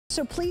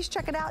So please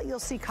check it out. You'll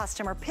see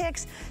customer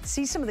picks,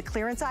 see some of the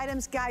clearance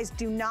items. Guys,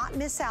 do not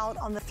miss out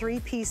on the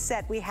 3-piece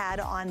set we had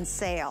on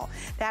sale.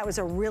 That was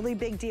a really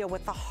big deal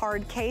with the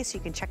hard case. You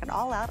can check it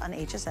all out on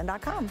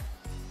hsn.com.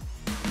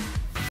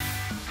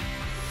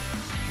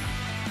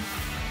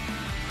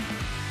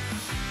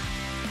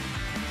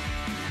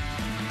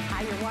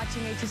 You're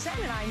watching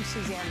HSN, and I'm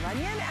Suzanne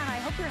Runyon, and I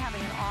hope you're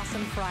having an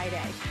awesome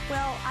Friday.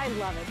 Well, I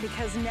love it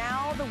because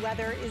now the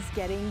weather is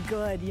getting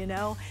good, you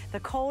know? The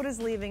cold is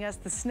leaving us,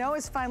 the snow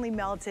is finally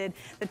melted,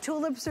 the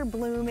tulips are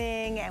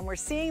blooming, and we're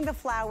seeing the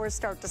flowers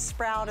start to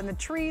sprout, and the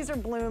trees are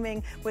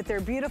blooming with their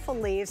beautiful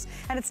leaves,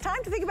 and it's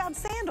time to think about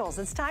sandals.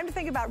 It's time to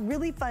think about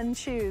really fun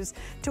shoes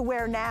to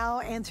wear now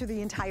and through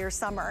the entire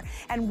summer.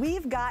 And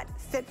we've got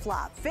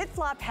FitFlop.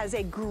 FitFlop has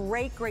a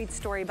great, great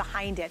story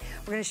behind it.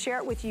 We're gonna share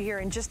it with you here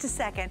in just a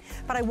second.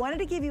 But I wanted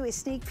to give you a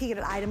sneak peek at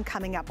an item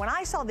coming up. When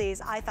I saw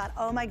these, I thought,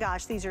 oh my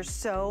gosh, these are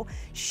so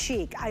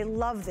chic. I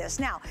love this.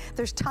 Now,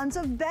 there's tons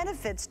of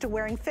benefits to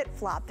wearing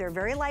FitFlop. They're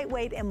very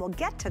lightweight, and we'll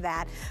get to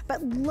that.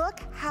 But look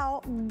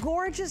how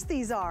gorgeous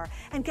these are.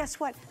 And guess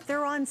what?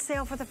 They're on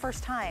sale for the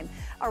first time.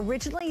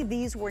 Originally,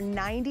 these were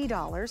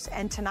 $90,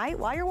 and tonight,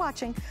 while you're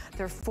watching,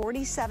 they're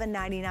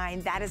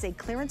 $47.99. That is a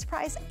clearance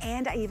price,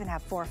 and I even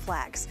have 4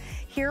 flex.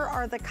 Here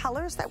are the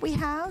colors that we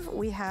have.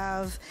 We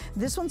have,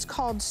 this one's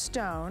called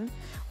Stone.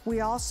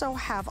 We also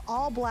have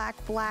all black,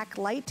 black,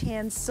 light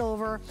tan,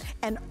 silver,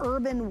 and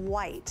urban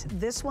white.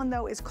 This one,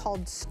 though, is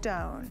called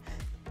Stone.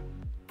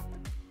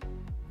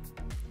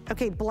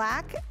 Okay,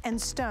 black and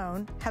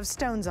stone have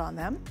stones on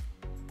them.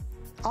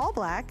 All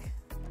black.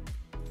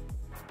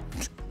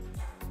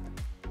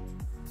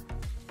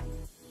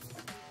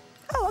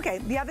 Oh, okay,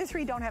 the other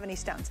 3 don't have any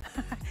stones.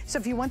 So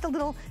if you want the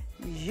little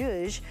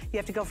zhuzh, you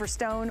have to go for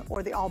stone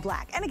or the all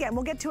black. And again,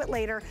 we'll get to it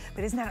later,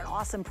 but isn't that an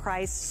awesome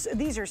price?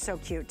 These are so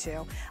cute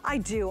too.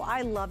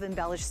 I love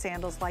embellished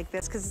sandals like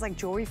this because it's like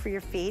jewelry for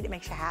your feet. It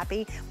makes you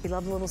happy. We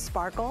love the little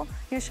sparkle.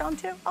 You gonna show them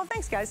too? Oh,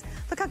 thanks guys.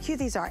 Look how cute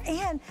these are.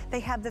 And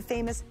they have the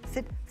famous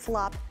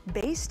FitFlop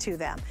base to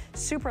them.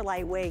 Super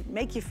lightweight,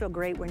 make you feel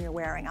great when you're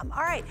wearing them.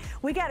 All right,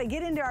 we gotta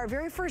get into our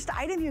very first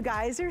item, you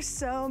guys. There's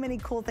so many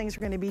cool things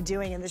we're gonna be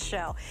doing in the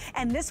show.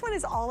 And this one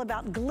is all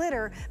about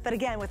glitter, but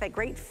again, with that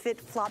great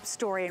FitFlop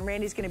story, and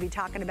Randy's gonna be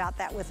talking about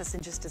that with us in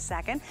just a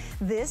second.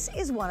 This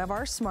is one of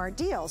our smart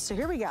deals. So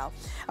here we go.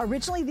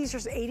 Originally, these are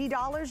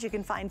 $80. You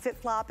can find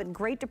FitFlop in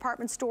great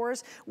department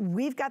stores.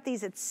 We've got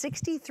these at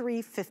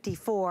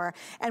 $63.54,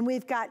 and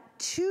we've got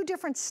 2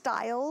 different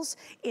styles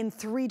in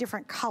 3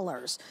 different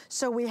colors.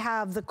 So we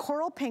have the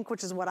coral pink,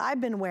 which is what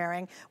I've been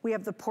wearing. We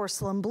have the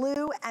porcelain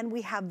blue, and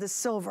we have the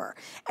silver.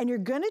 And you're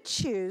gonna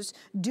choose,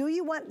 do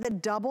you want the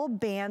double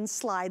band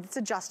slide that's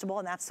adjustable,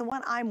 and that's the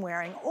one I'm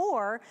wearing,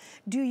 or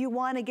do you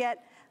wanna get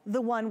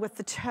the one with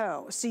the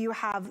toe? So you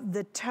have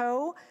the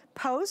toe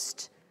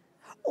post,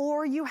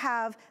 or you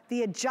have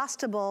the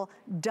adjustable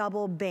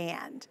double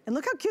band. And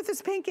look how cute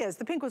this pink is.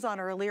 The pink was on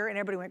earlier and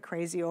everybody went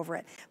crazy over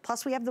it.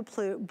 Plus we have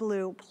the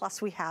blue,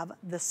 plus we have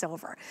the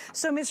silver.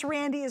 So Miss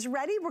Randy is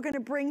ready. We're gonna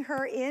bring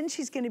her in.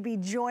 She's gonna be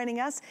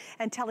joining us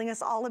and telling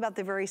us all about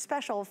the very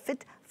special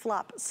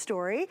FitFlop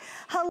story.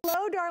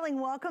 Hello, darling,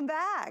 welcome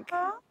back.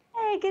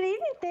 Hey, good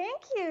evening,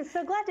 thank you.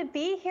 So glad to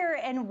be here,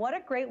 and what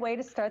a great way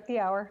to start the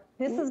hour.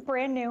 This is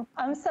brand new.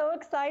 I'm so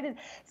excited.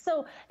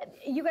 So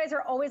you guys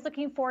are always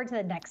looking forward to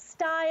the next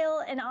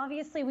style, and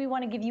obviously we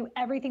want to give you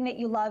everything that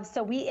you love.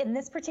 So in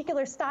this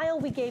particular style,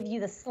 we gave you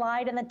the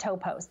slide and the toe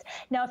post.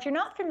 Now, if you're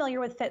not familiar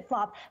with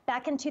FitFlop,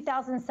 back in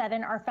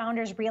 2007, our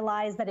founders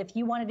realized that if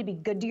you wanted to be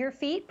good to your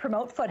feet,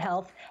 promote foot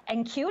health,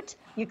 and cute,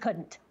 you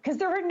couldn't, because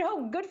there were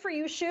no good for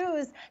you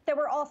shoes that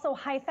were also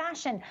high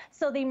fashion.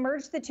 So they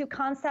merged the 2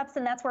 concepts,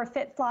 and that's where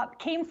FitFlop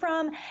came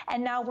from.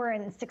 And now we're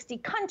in 60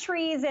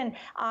 countries, and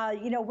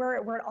you know, we're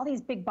at all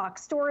these big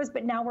box stores,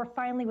 but now we're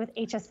finally with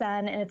HSN,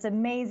 and it's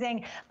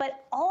amazing.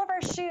 But all of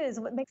our shoes,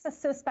 what makes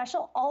us so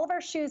special, all of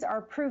our shoes are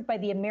approved by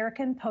the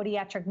American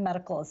Podiatric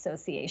Medical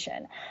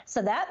Association.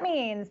 So that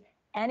means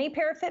any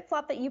pair of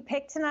FitFlop that you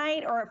pick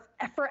tonight or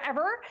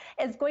forever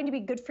is going to be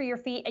good for your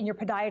feet, and your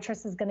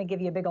podiatrist is going to give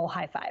you a big old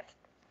high five.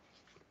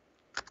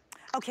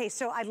 Okay,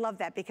 so I love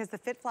that because the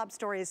FitFlop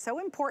story is so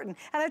important.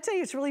 And I tell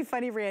you, it's really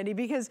funny, Randy,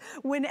 because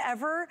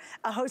whenever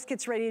a host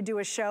gets ready to do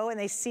a show and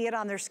they see it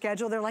on their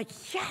schedule, they're like,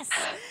 yes,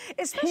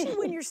 especially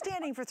when you're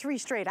standing for 3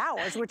 straight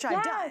hours, which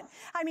I've done.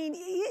 I mean,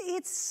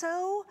 it's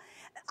so,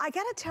 I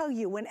gotta tell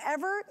you,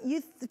 whenever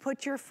you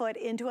put your foot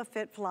into a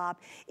FitFlop,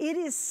 it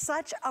is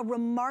such a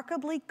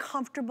remarkably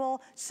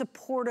comfortable,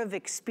 supportive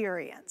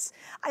experience.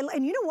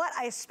 And you know what,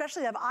 I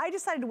especially love, I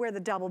decided to wear the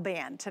double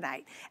band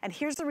tonight, and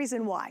here's the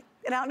reason why.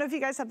 And I don't know if you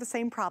guys have the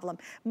same problem.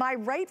 My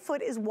right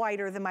foot is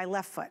wider than my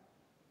left foot.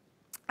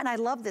 And I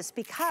love this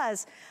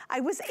because I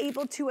was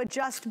able to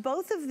adjust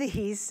both of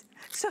these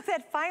so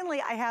that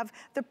finally I have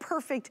the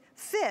perfect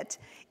fit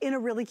in a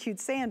really cute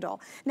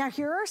sandal. Now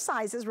here are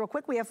sizes real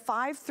quick. We have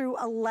 5 through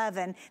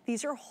 11.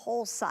 These are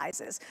whole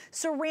sizes.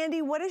 So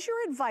Randy, what is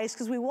your advice?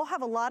 Because we will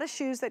have a lot of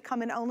shoes that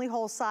come in only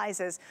whole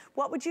sizes.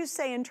 What would you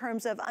say in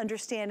terms of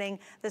understanding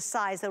the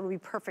size that would be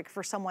perfect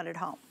for someone at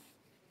home?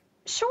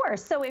 Sure.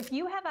 So if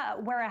you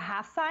wear a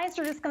half size,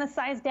 you're just going to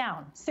size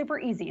down. Super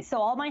easy. So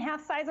all my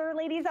half sizer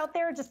ladies out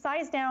there, just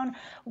size down.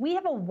 We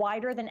have a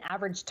wider than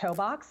average toe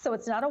box, so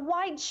it's not a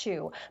wide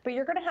shoe, but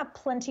you're going to have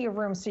plenty of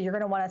room. So you're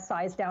going to want to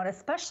size down,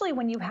 especially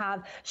when you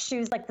have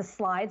shoes like the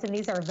slides, and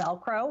these are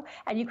Velcro.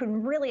 And you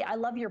can really, I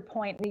love your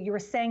point. You were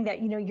saying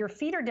that, you know, your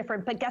feet are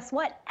different, but guess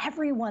what?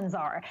 Everyone's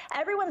are.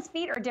 Everyone's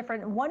feet are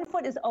different. One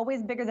foot is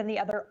always bigger than the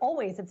other.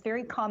 Always. It's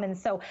very common.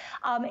 So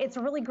it's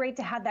really great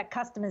to have that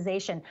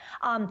customization.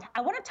 I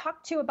want to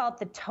talk to you about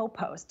the toe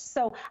post.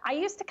 So I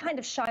used to kind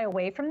of shy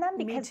away from them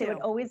because they would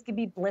always give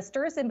me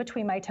blisters in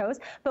between my toes,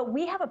 but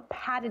we have a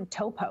padded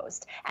toe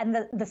post and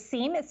the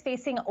seam is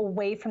facing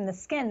away from the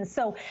skin.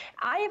 So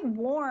I have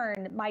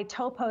worn my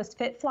toe post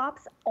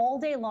FitFlops all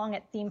day long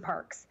at theme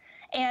parks.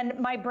 And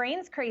my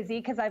brain's crazy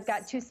because I've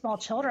got 2 small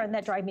children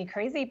that drive me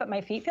crazy, but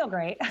my feet feel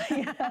great.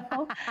 You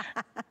know?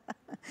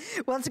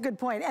 Well, that's a good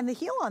point. And the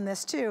heel on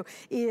this too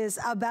is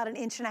about 1.5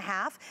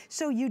 inches.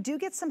 So you do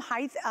get some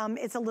height.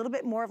 It's a little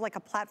bit more of like a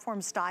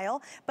platform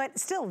style, but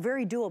still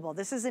very doable.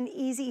 This is an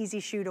easy,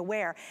 easy shoe to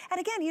wear. And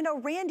again, you know,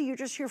 Randy,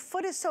 your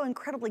foot is so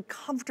incredibly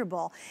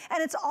comfortable,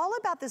 and it's all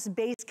about this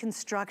base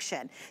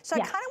construction. So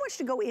yes. I kind of want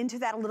you to go into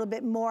that a little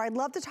bit more. I'd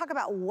love to talk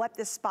about what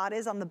this spot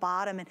is on the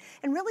bottom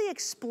and really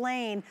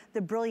explain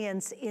the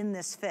brilliance in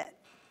this fit.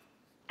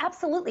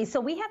 Absolutely.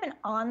 So we have an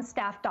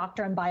on-staff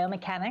doctor in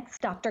biomechanics,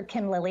 Dr.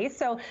 Kim Lilly.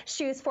 So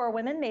shoes for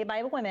women, made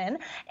by women.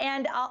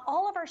 And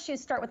all of our shoes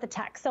start with the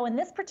tech. So in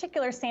this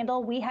particular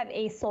sandal, we have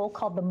a sole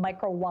called the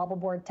micro wobble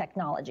board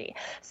technology.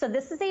 So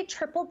this is a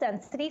triple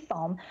density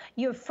foam.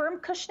 You have firm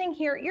cushioning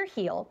here at your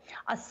heel,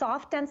 a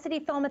soft density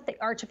foam at the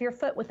arch of your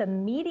foot with a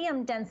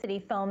medium density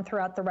foam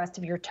throughout the rest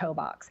of your toe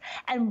box.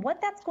 And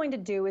what that's going to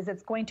do is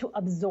it's going to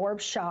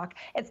absorb shock.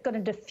 It's going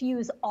to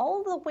diffuse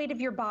all the weight of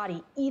your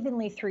body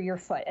evenly through your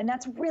foot. And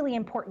that's really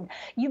important.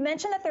 You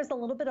mentioned that there's a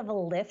little bit of a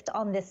lift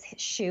on this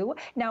shoe.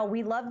 Now,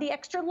 we love the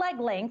extra leg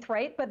length,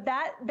 right? But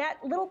that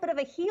little bit of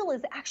a heel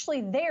is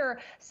actually there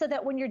so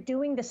that when you're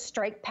doing the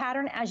strike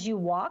pattern as you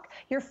walk,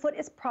 your foot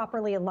is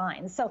properly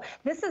aligned. So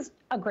this is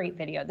a great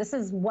video. This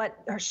is what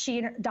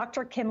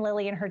Dr. Kim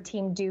Lilly and her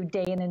team do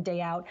day in and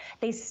day out.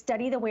 They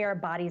study the way our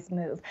bodies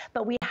move.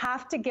 But we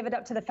have to give it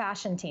up to the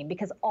fashion team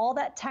because all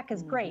that tech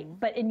is great.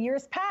 But in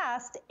years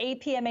past,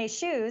 APMA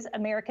shoes,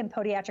 American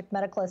Podiatric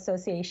Medical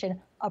Association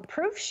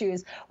approved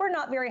shoes, were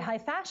not very high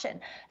fashion.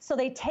 So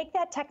they take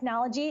that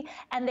technology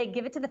and they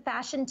give it to the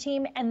fashion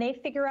team and they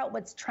figure out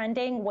what's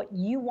trending, what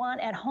you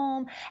want at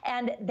home,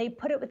 and they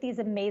put it with these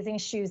amazing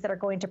shoes that are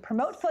going to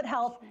promote foot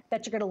health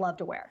that you're going to love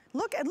to wear.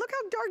 Look how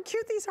darn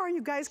cute these are,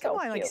 you guys. Come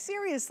on, like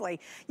seriously.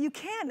 You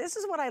can. This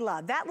is what I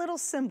love. That little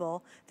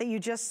symbol that you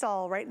just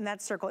saw right in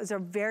that circle is a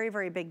very,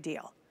 very big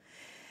deal.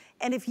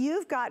 And if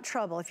you've got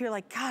trouble, if you're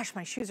like, gosh,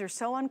 my shoes are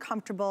so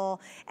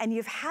uncomfortable, and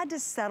you've had to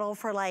settle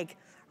for like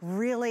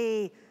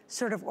really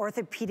sort of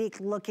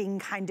orthopedic looking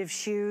kind of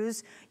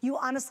shoes, you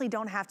honestly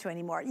don't have to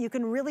anymore. You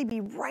can really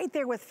be right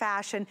there with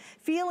fashion,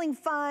 feeling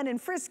fun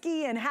and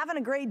frisky and having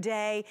a great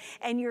day,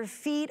 and your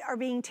feet are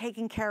being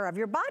taken care of.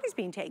 Your body's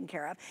being taken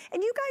care of.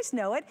 And you guys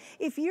know it.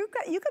 If you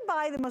could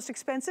buy the most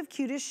expensive,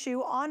 cutest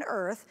shoe on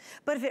earth,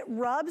 but if it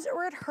rubs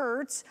or it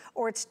hurts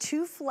or it's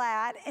too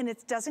flat and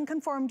it doesn't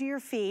conform to your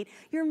feet,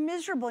 you're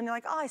miserable and you're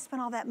like, oh, I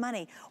spent all that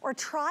money. Or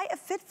try a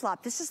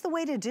FitFlop. This is the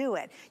way to do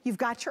it. You've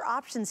got your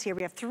options here.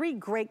 We have 3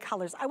 great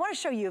colors. I want to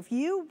show you, if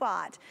you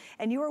bought,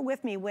 and you were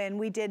with me when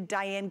we did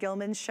Diane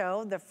Gilman's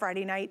show, the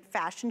Friday night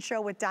fashion show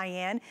with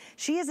Diane,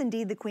 she is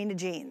indeed the queen of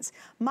jeans.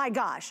 My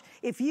gosh,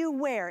 if you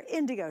wear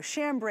indigo,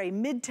 chambray,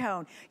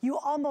 mid-tone,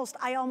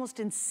 I almost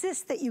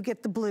insist that you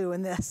get the blue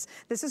in this.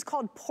 This is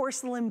called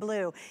porcelain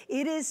blue.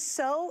 It is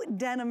so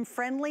denim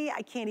friendly,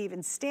 I can't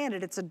even stand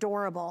it. It's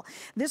adorable.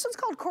 This one's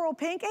called coral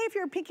pink. Hey, if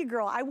you're a pinky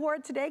girl, I wore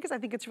it today because I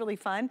think it's really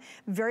fun,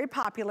 very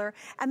popular.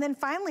 And then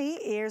finally,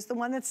 here's the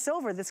one that's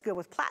silver. That's good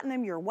with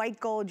platinum, your white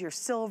gold, your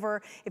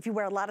silver. If you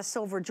wear a lot of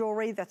silver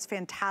jewelry, that's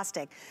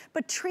fantastic.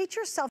 But treat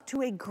yourself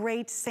to a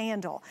great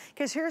sandal,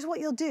 because here's what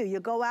you'll do. You'll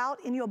go out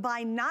and you'll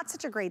buy not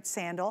such a great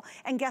sandal,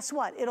 and guess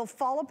what? It'll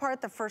fall apart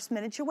the first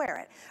minute you wear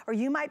it. Or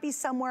you might be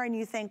somewhere and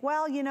you think,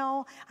 well, you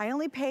know, I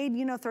only paid,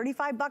 you know,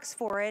 35 bucks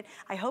for it.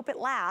 I hope it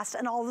lasts.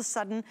 And all of a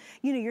sudden,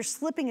 you know, you're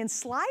slipping and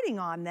sliding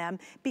on them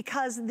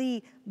because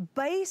the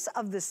base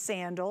of the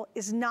sandal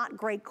is not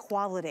great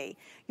quality.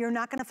 You're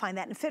not going to find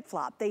that in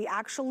FitFlop. They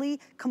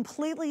actually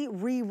completely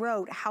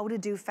rewrote how to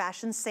do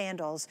fashion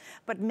sandals,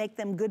 but make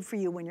them good for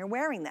you when you're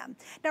wearing them.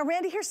 Now,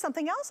 Randy, here's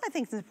something else I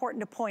think is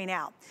important to point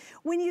out.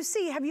 When you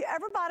see, have you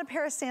ever bought a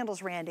pair of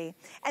sandals, Randy?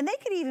 And they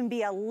could even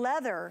be a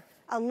leather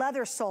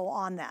sole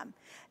on them.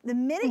 The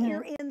minute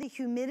you're in the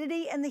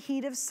humidity and the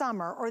heat of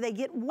summer, or they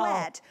get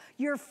wet,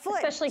 your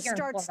foot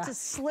starts to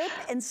slip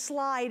and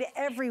slide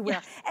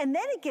everywhere. Yeah. And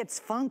then it gets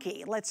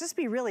funky. Let's just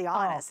be really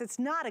honest. It's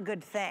not a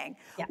good thing.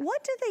 Yeah.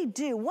 What do they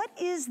do? What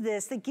is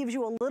this that gives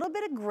you a little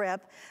bit of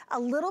grip, a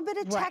little bit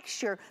of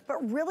texture, but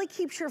really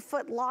keeps your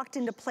foot locked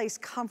into place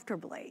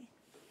comfortably?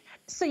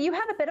 So you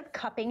have a bit of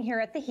cupping here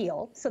at the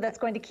heel, so that's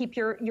going to keep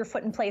your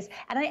foot in place.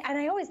 And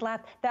I always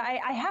laugh that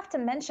I have to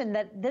mention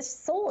that this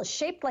sole is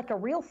shaped like a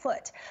real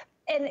foot.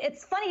 And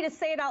it's funny to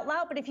say it out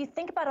loud, but if you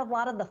think about a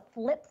lot of the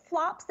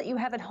flip-flops that you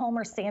have at home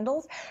or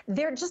sandals,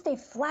 they're just a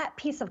flat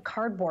piece of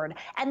cardboard.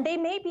 And they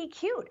may be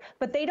cute,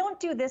 but they don't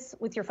do this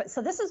with your foot.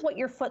 So this is what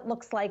your foot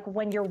looks like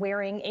when you're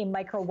wearing a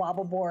micro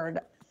wobble board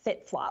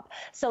FitFlop.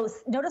 So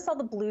notice all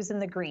the blues and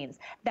the greens.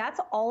 That's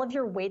all of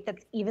your weight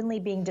that's evenly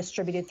being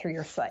distributed through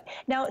your foot.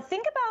 Now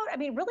think about, I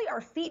mean, really our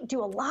feet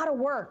do a lot of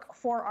work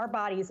for our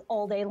bodies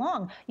all day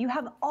long. You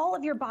have all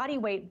of your body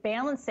weight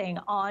balancing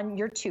on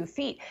your 2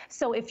 feet.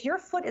 So if your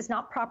foot is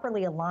not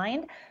properly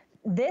aligned,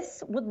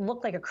 this would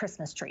look like a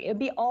Christmas tree. It'd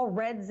be all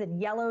reds and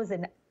yellows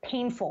and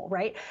painful,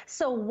 right?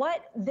 So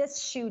what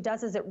this shoe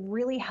does is it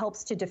really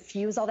helps to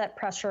diffuse all that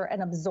pressure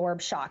and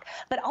absorb shock.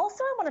 But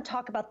also I want to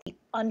talk about the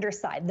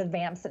underside, the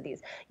vamps of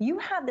these. You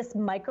have this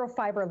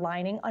microfiber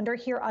lining under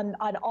here on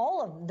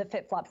all of the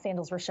FitFlop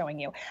sandals we're showing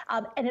you.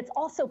 And it's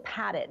also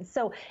padded.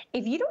 So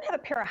if you don't have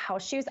a pair of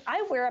house shoes,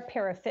 I wear a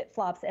pair of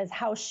FitFlops as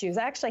house shoes.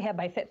 I actually have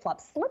my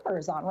FitFlop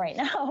slippers on right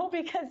now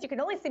because you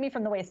can only see me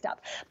from the waist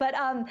up. But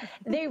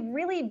they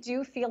really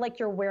do feel like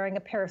you're wearing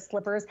a pair of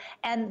slippers.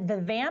 And the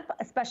vamp,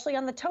 especially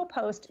on the toe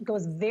post,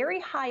 goes very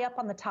high up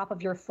on the top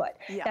of your foot.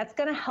 Yeah. That's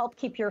going to help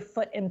keep your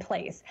foot in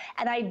place.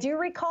 And I do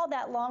recall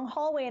that long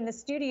hallway in the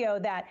studio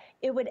that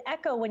it would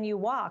echo when you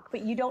walk,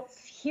 but you don't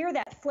hear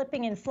that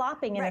flipping and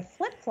flopping in a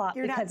flip-flop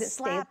because it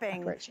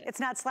slapping. It's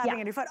not slapping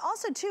on your foot.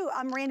 Also, too,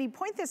 Randy,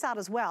 point this out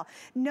as well.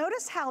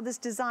 Notice how this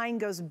design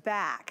goes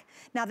back.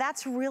 Now,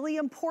 that's really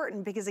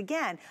important because,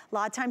 again, a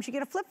lot of times you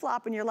get a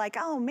flip-flop and you're like,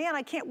 oh, man,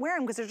 I can't wear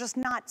them because they're just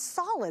not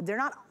solid. They're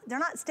not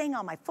staying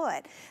on my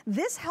foot.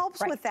 This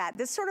helps with that.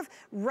 This sort of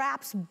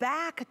wraps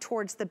back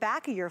towards the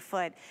back of your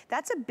foot.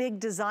 That's a big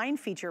design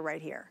feature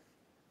right here.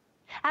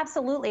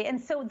 Absolutely. And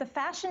so the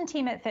fashion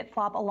team at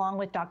FitFlop, along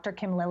with Dr.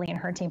 Kim Lilly and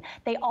her team,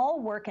 they all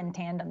work in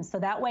tandem. So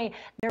that way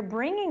they're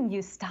bringing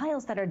you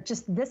styles that are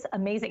just this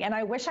amazing. And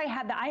I wish I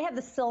had I have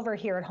the silver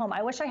here at home.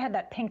 I wish I had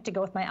that pink to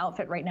go with my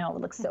outfit right now. It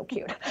would look so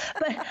cute.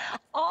 But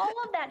all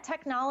of that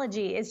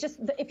technology is just,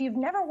 if you've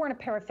never worn a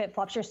pair of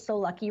FitFlops, you're so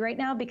lucky right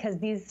now because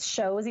these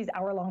shows, these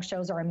hour-long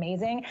shows are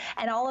amazing.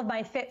 And all of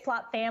my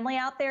FitFlop family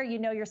out there, you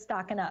know you're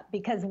stocking up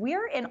because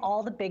we're in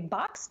all the big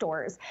box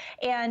stores.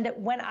 And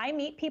when I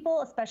meet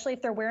people, especially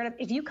if they're wearing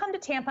if you come to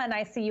Tampa and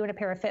I see you in a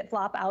pair of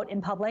FitFlop out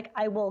in public,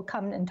 I will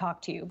come and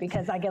talk to you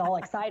because I get all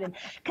excited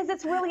because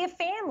it's really a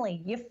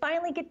family. You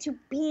finally get to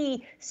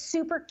be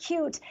super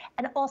cute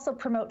and also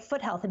promote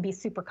foot health and be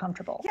super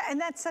comfortable. Yeah, and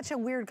that's such a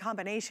weird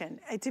combination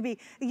to be,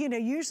 you know,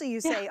 usually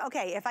you say,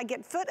 okay, if I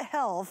get foot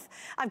health,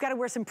 I've got to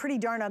wear some pretty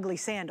darn ugly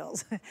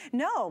sandals.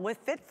 No,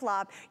 with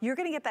FitFlop, you're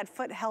going to get that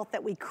foot health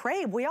that we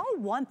crave. We all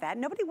want that.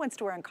 Nobody wants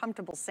to wear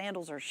uncomfortable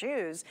sandals or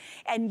shoes,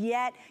 and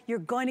yet you're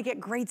going to get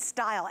great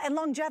style and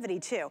longevity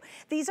too.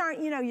 These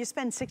aren't, you know, you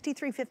spend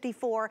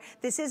 $63.54.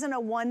 This isn't a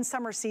one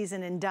summer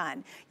season and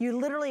done. You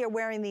literally are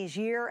wearing these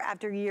year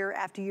after year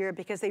after year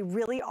because they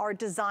really are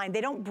designed.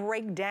 They don't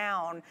break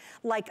down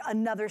like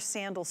another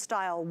sandal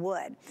style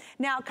would.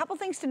 Now, a couple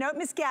things to note.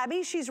 Miss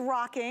Gabby, she's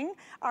rocking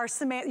our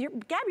Samantha.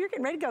 Gabby, you're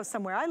getting ready to go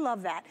somewhere. I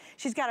love that.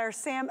 She's got our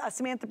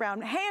Samantha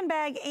Brown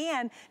handbag,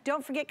 and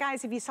don't forget,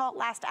 guys, if you saw it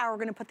last hour, we're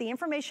going to put the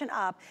information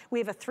up. We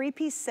have a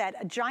 3-piece set,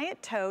 a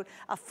giant tote,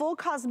 a full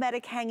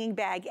cosmetic hanging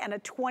bag, and a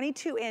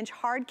 22-inch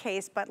hard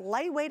case, but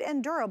lightweight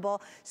and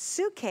durable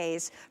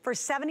suitcase for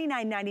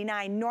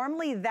 $79.99.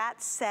 Normally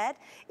that set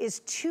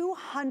is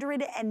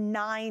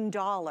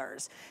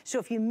 $209. So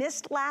if you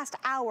missed last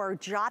hour,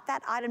 jot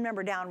that item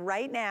number down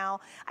right now.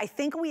 I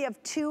think we have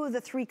 2 of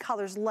the 3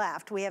 colors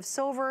left. We have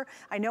silver,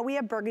 I know we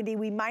have burgundy,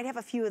 we might have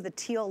a few of the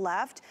teal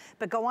left,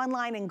 but go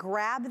online and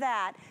grab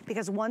that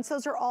because once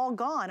those are all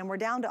gone and we're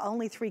down to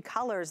only 3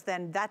 colors,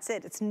 then that's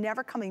it. It's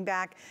never coming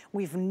back.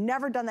 We've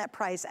never done that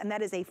price, and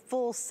that is a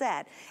full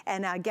set.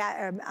 And I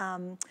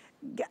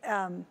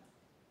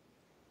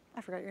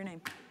forgot your name.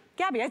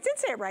 Gabby, I did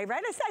say it right?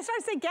 I started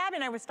to say Gabby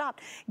and I was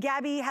stopped.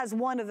 Gabby has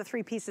 1 of the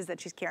 3 pieces that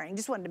she's carrying.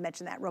 Just wanted to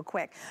mention that real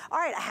quick. All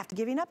right, I have to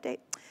give you an update.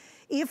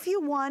 If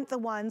you want the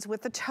ones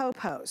with the toe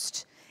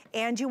post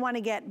and you want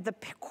to get the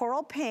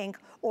coral pink,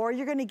 or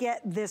you're going to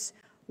get this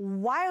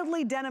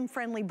wildly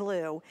denim-friendly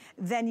blue,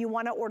 then you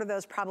want to order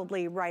those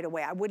probably right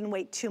away. I wouldn't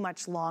wait too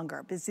much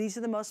longer because these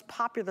are the most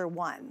popular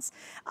ones.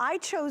 I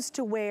chose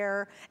to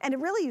wear, and it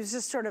really was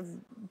just sort of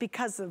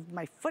because of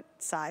my foot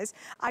size,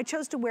 I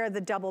chose to wear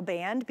the double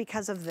band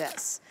because of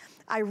this.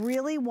 I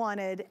really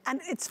wanted,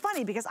 and it's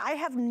funny because I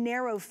have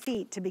narrow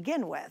feet to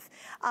begin with,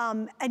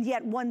 and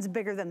yet one's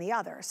bigger than the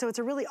other. So it's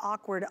a really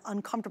awkward,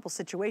 uncomfortable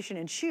situation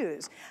in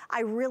shoes.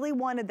 I really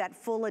wanted that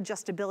full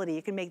adjustability.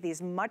 You can make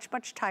these much,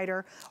 much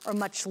tighter or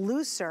much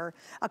looser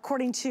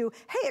according to,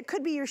 hey, it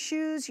could be your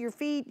shoes, your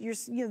feet, you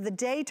know, the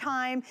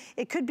daytime.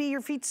 It could be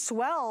your feet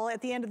swell at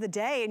the end of the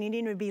day and you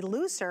need to be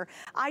looser.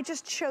 I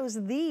just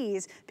chose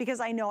these because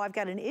I know I've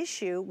got an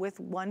issue with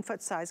one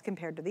foot size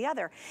compared to the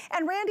other.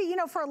 And Randy, you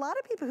know, for a lot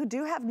of people who do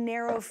do have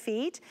narrow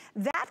feet,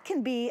 that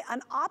can be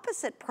an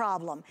opposite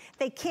problem.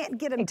 They can't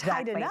get them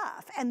tight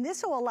enough. And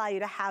this will allow you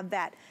to have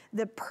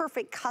the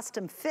perfect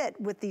custom fit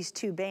with these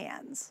two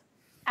bands.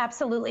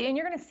 Absolutely, and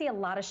you're going to see a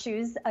lot of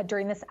shoes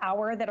during this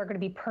hour that are going to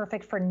be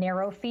perfect for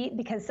narrow feet,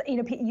 because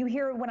you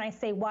hear when I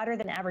say wider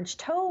than average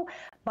toe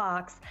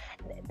box,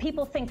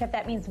 people think that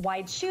that means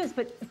wide shoes,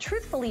 but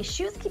truthfully,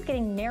 shoes keep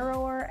getting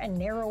narrower and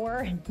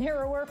narrower and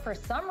narrower for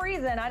some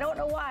reason. I don't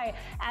know why,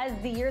 as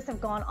the years have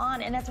gone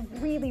on, and that's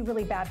really,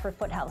 really bad for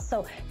foot health.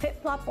 So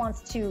FitFlop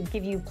wants to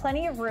give you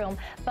plenty of room,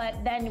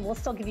 but then we'll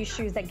still give you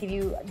shoes that give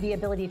you the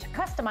ability to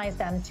customize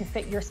them to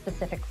fit your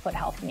specific foot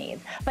health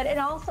needs. But it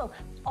also,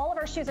 all of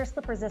our shoes are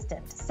slip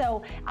resistant,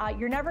 so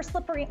you're never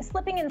slipping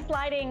and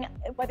sliding,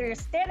 whether you're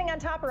standing on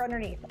top or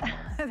underneath.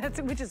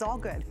 Which is all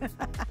good.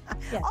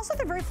 Yes. Also,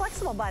 they're very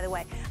flexible, by the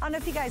way. I don't know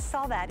if you guys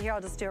saw that. Here,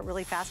 I'll just do it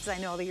really fast because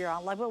I know that you're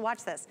on live, but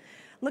watch this.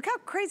 Look how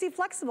crazy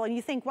flexible, and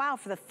you think, wow,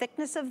 for the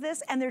thickness of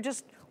this, and they're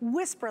just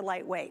whisper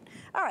lightweight.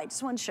 All right,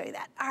 just want to show you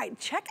that. All right,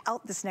 check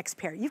out this next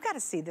pair. You've got to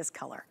see this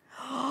color.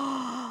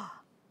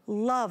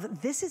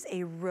 Love, this is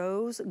a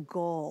rose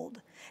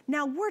gold.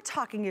 Now, we're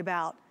talking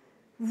about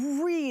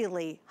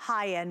really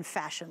high-end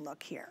fashion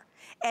look here.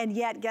 And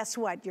yet, guess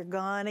what? You're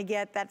gonna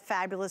get that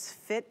fabulous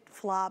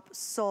FitFlop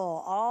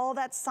sole. All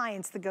that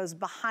science that goes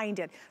behind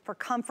it for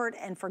comfort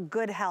and for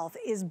good health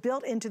is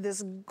built into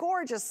this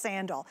gorgeous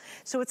sandal.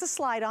 So it's a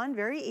slide on,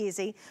 very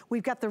easy.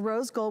 We've got the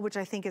rose gold, which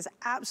I think is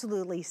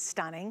absolutely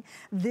stunning.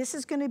 This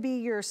is gonna be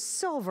your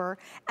silver.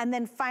 And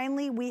then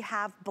finally, we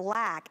have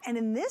black. And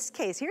in this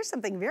case, here's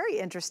something very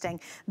interesting.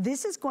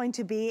 This is going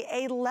to be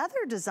a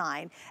leather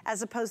design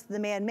as opposed to the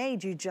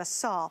man-made you just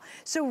saw.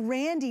 So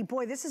Randy,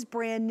 boy, this is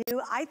brand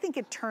new. I think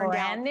it turned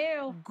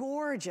out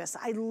gorgeous.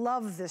 I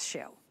love this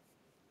shoe.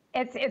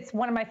 It's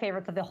one of my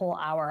favorites of the whole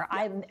hour.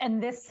 Yep.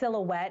 And this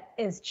silhouette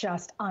is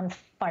just on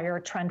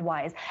fire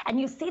trend-wise. And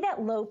you see that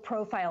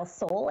low-profile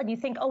sole, and you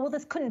think, oh, well,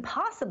 this couldn't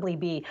possibly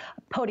be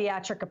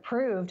podiatric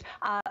approved.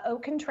 Au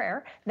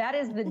contraire, that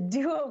is the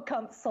Duo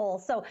Comp sole.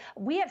 So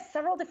we have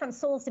several different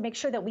soles to make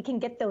sure that we can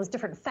get those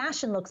different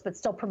fashion looks, but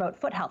still promote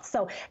foot health.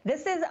 So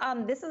this is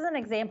an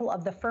example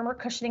of the firmer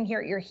cushioning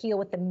here at your heel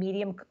with the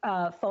medium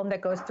foam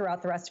that goes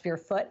throughout the rest of your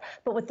foot.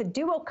 But with the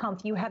Duo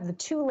Comp, you have the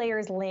two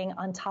layers laying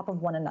on top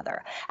of one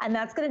another. And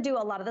that's going to do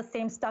a lot of the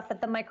same stuff that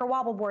the micro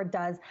wobble board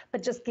does,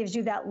 but just gives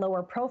you that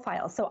lower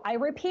profile. So I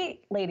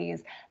repeat,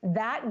 ladies,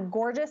 that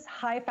gorgeous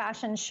high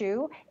fashion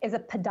shoe is a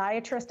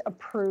podiatrist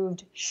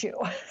approved shoe.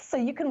 So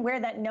you can wear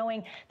that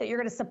knowing that you're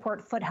going to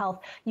support foot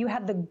health. You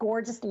have the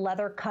gorgeous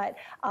leather cut,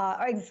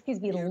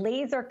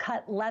 laser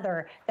cut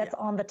leather that's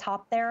on the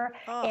top there,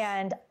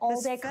 and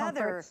all day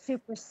comfort,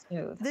 super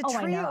smooth. The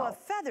trio of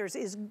feathers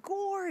is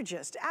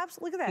gorgeous.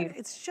 Absolutely, look at that. Beautiful.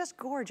 It's just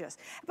gorgeous.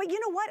 But you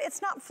know what? It's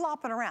not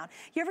flopping around.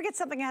 You ever get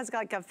something that has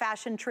like a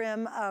fashion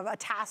trim of a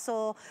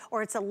tassel,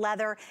 or it's a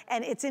leather,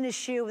 and it's in a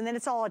shoe, and then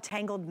it's all a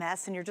tangled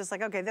mess, and you're just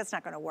like, okay, that's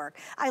not going to work.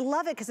 I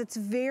love it because it's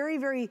very,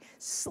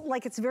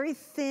 it's very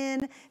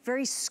thin,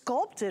 very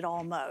sculpted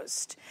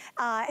almost,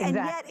 and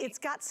yet it's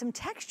got some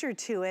texture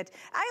to it.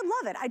 I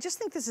love it. I just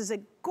think this is a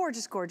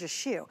gorgeous, gorgeous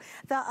shoe.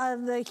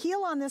 The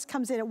heel on this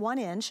comes in at 1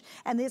 inch,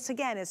 and this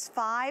again is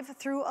 5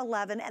 through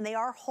 11, and they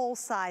are whole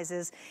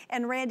sizes.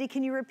 And Randy,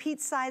 can you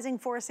repeat sizing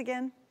for us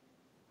again?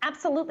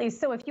 Absolutely.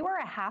 So if you are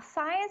a half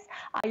size,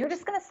 you're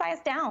just going to size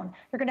down.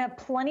 You're going to have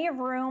plenty of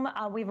room.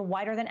 We have a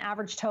wider than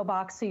average toe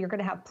box, so you're going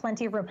to have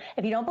plenty of room.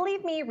 If you don't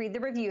believe me, read the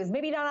reviews.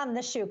 Maybe not on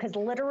this shoe, because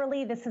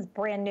literally this is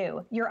brand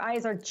new. Your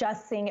eyes are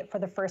just seeing it for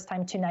the first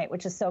time tonight,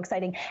 which is so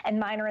exciting. And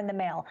mine are in the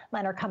mail.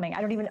 Mine are coming.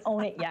 I don't even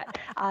own it yet.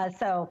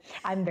 So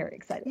I'm very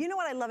excited. You know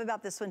what I love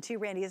about this one too,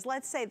 Randy, is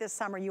let's say this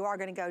summer you are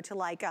going to go to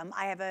like,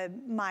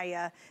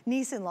 my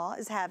niece-in-law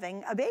is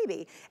having a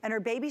baby, and her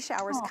baby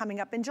shower is coming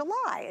up in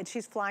July, and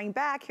she's flying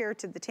back here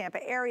to the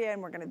Tampa area,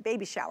 and we're going to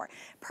baby shower.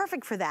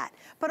 Perfect for that.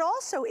 But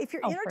also, if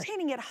you're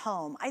entertaining at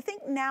home, I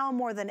think now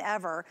more than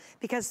ever,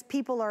 because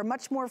people are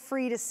much more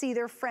free to see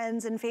their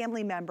friends and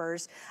family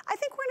members, I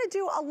think we're going to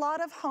do a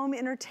lot of home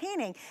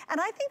entertaining. And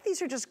I think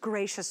these are just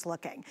gracious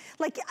looking.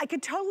 Like, I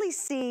could totally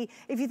see,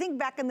 if you think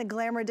back in the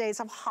glamour days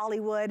of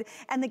Hollywood,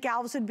 and the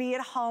gals would be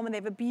at home, and they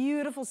have a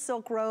beautiful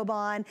silk robe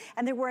on,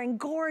 and they're wearing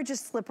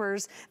gorgeous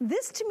slippers.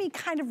 This, to me,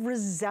 kind of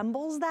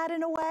resembles that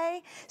in a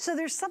way. So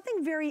there's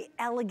something very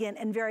elegant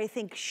and very, I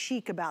think,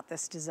 chic about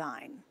this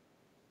design.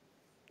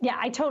 Yeah,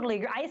 I totally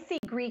agree. I see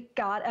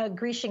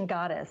Grecian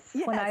goddess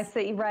when I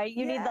see, right?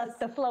 You need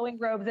the flowing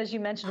robes, as you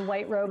mentioned,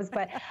 white robes,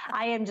 but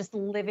I am just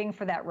living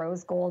for that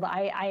rose gold.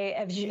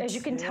 As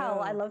you can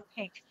tell, I love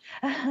pink.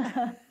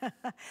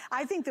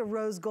 I think the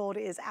rose gold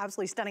is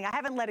absolutely stunning. I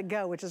haven't let it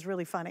go, which is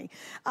really funny.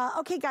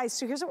 Okay, guys,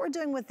 so here's what we're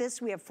doing with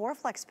this. We have 4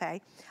 flex pay.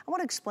 I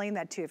want to explain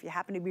that too if you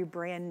happen to be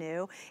brand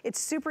new.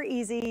 It's super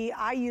easy.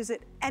 I use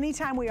it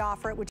anytime we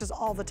offer it, which is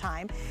all the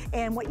time.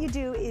 And what you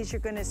do is you're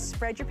going to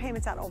spread your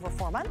payments out over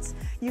 4 months.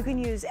 You can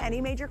use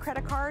any major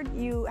credit card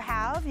you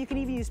have. You can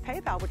even use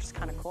PayPal, which is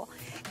kind of cool.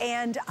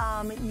 And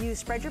you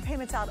spread your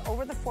payments out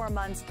over the 4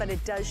 months, but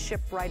it does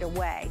ship right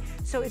away.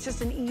 So it's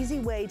just an easy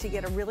way to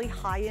get a really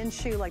high-end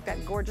shoe like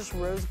that gorgeous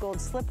rose gold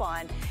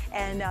slip-on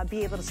and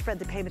be able to spread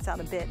the payments out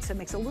a bit, so it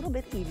makes it a little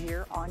bit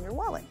easier on your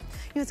wallet.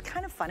 You know, it's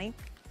kind of funny.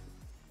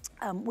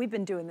 We've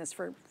been doing this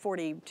for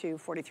 42,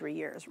 43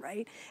 years,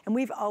 right? And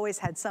we've always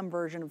had some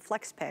version of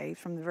FlexPay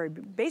from the very,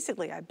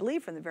 basically, I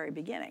believe, from the very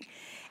beginning.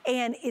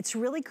 And it's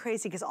really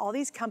crazy because all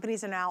these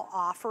companies are now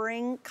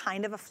offering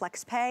kind of a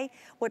FlexPay.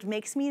 What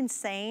makes me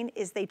insane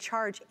is they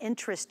charge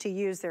interest to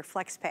use their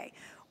FlexPay.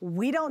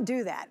 We don't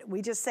do that.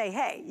 We just say,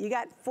 hey, you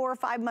got 4 or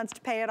 5 months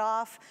to pay it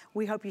off.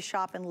 We hope you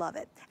shop and love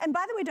it. And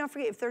by the way, don't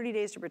forget you have 30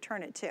 days to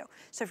return it too.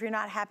 So if you're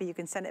not happy, you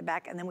can send it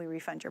back and then we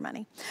refund your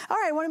money. All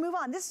right, I wanna move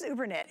on. This is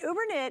UberKnit.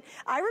 UberKnit,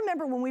 I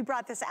remember when we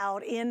brought this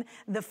out in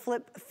the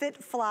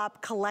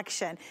FitFlop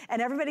collection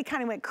and everybody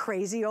kind of went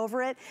crazy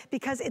over it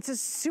because it's a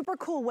super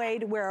cool way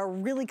to wear a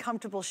really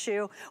comfortable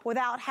shoe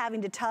without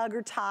having to tug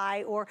or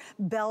tie or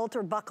belt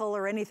or buckle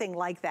or anything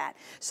like that.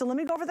 So let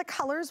me go over the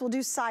colors. We'll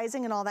do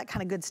sizing and all that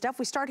kind of good stuff.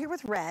 We start here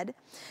with red.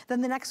 Then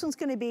the next one's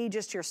gonna be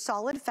just your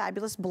solid,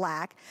 fabulous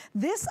black.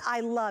 This I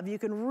love. You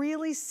can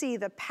really see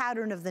the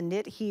pattern of the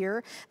knit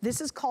here.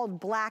 This is called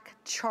black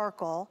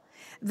charcoal.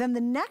 Then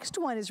the next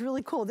one is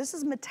really cool. This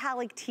is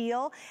metallic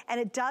teal, and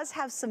it does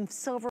have some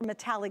silver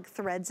metallic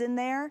threads in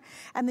there.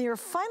 And then your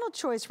final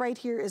choice right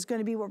here is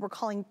gonna be what we're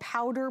calling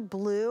powder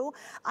blue.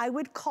 I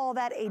would call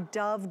that a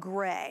dove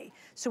gray.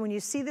 So when you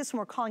see this one,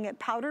 we're calling it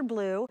powder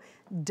blue,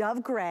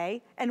 dove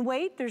gray. And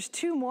wait, there's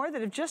 2 more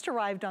that have just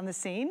arrived on the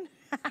scene.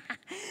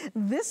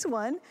 This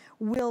one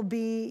will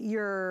be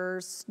your,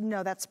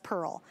 no, that's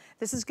pearl.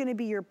 This is gonna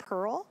be your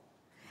pearl.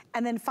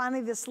 And then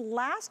finally this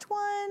last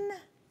one,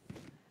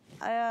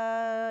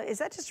 is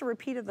that just a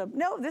repeat of the,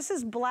 no, this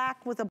is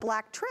black with a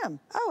black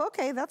trim. Oh,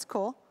 okay, that's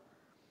cool.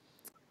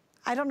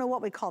 I don't know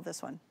what we call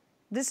this one.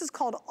 This is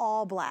called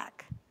all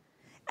black.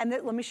 And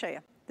let me show you.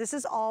 This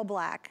is all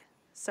black.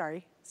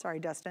 Sorry,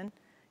 Dustin.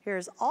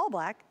 Here's all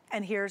black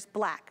and here's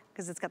black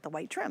because it's got the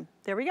white trim.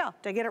 There we go.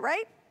 Did I get it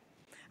right?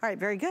 All right,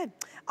 very good.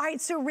 All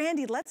right, so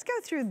Randy, let's go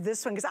through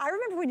this one because I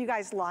remember when you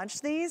guys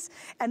launched these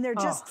and they're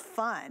just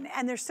fun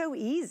and they're so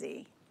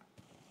easy.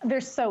 They're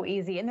so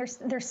easy, and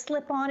they're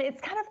slip-on. It's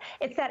kind of,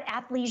 it's that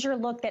athleisure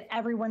look that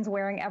everyone's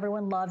wearing,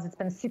 everyone loves. It's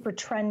been super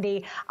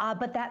trendy,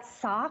 but that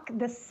sock,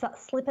 this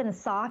slip-in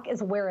sock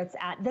is where it's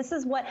at. This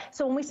is what,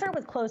 so when we started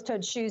with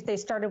closed-toed shoes, they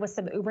started with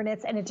some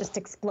UberKnits, and it just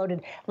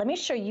exploded. Let me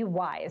show you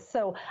why.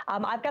 So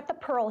I've got the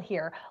pearl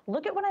here.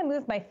 Look at when I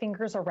move my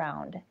fingers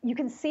around. You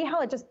can see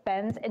how it just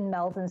bends and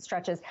melds and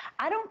stretches.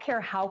 I don't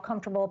care how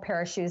comfortable a pair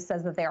of shoes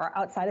says that they are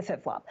outside of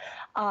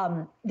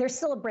FitFlop. There's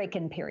still a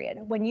break-in period.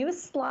 When you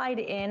slide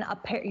in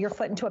your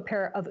foot into a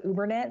pair of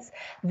UberKnits,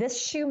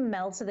 this shoe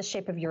melds to the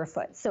shape of your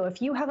foot. So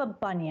if you have a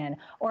bunion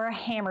or a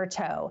hammer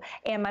toe,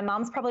 and my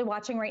mom's probably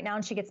watching right now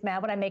and she gets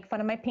mad when I make fun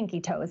of my pinky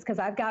toes because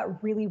I've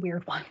got really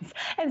weird ones.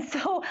 And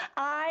so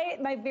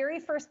my very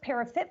first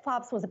pair of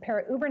FitFlops was a pair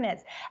of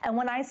UberKnits. And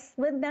when I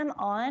slid them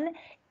on,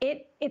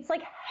 it's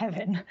like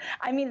heaven.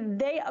 I mean,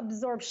 they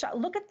absorb shock.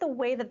 Look at the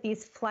way that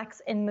these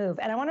flex and move.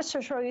 And I want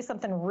to show you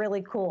something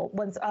really cool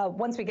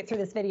once we get through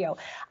this video.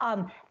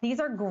 These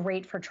are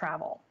great for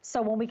travel.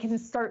 So when we can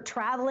start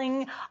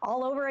traveling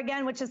all over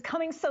again, which is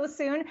coming so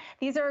soon,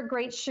 these are a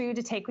great shoe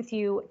to take with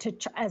you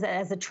as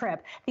a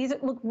trip. These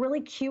look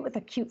really cute with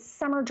a cute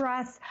summer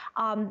dress.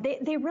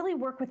 They really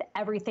work with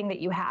everything that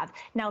you have.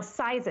 Now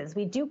sizes,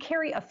 we do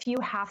carry a few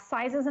half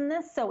sizes in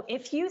this. So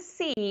if you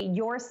see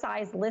your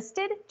size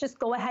listed, just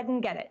go ahead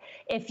and get it.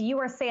 If you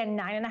are, say, a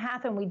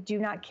 9.5 and we do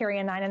not carry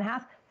a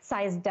 9.5,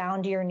 size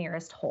down to your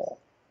nearest hole.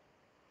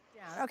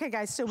 Yeah. Okay,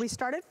 guys, so we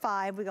start at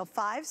 5, we go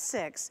 5,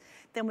 6,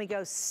 then we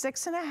go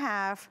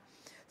 6.5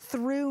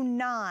 through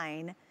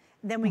 9,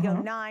 then we go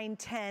 9,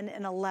 10,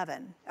 and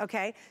 11,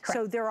 okay? Correct.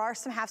 So there are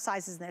some half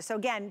sizes in there. So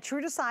again,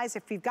 true to size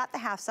if you've got the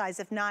half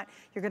size. If not,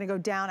 you're gonna go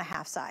down a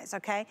half size,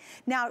 okay?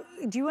 Now,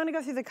 do you wanna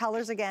go through the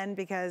colors again?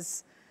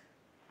 Because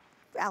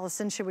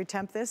Allison, should we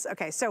tempt this?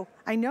 Okay, so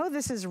I know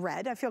this is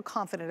red. I feel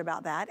confident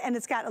about that. And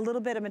it's got a little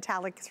bit of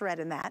metallic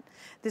thread in that.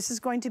 This is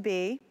going to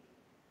be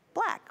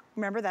black.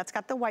 Remember, that's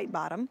got the white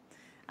bottom.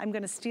 I'm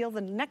gonna steal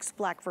the next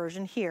black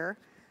version here.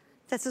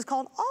 This is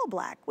called all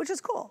black, which is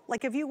cool.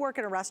 Like if you work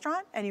at a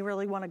restaurant and you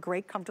really want a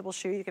great comfortable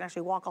shoe you can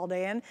actually walk all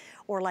day in,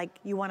 or like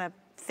you wanna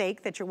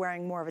fake that you're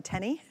wearing more of a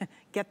tenny,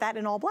 get that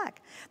in all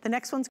black. The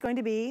next one's going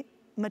to be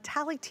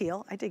metallic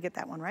teal. I did get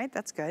that one right,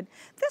 that's good.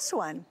 This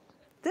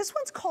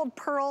one's called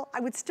pearl. I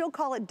would still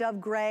call it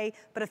dove gray,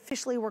 but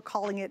officially we're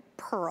calling it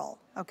pearl,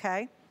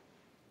 okay?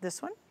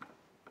 This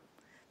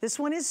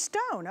one is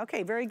stone.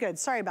 Okay, very good.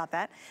 Sorry about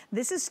that.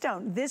 This is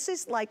stone. This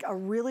is like a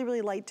really,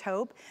 really light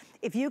taupe.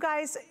 If you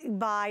guys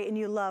buy and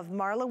you love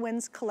Marla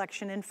Wynn's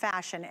collection in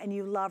fashion and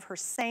you love her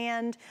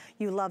sand,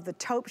 you love the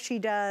taupe she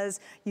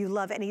does, you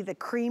love any of the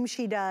cream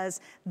she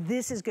does,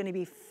 this is gonna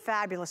be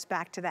fabulous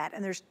back to that.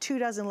 And there's 2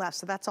 dozen left,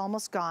 so that's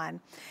almost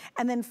gone.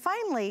 And then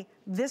finally,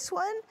 this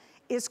one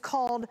is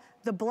called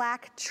the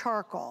black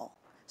charcoal.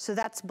 So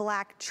that's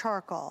black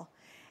charcoal.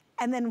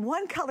 And then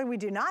one color we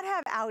do not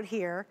have out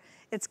here,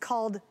 it's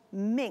called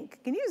mink.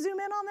 Can you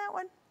zoom in on that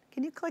one?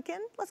 Can you click in?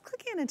 Let's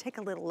click in and take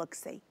a little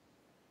look-see.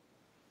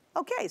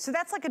 Okay, so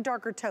that's like a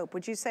darker taupe.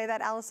 Would you say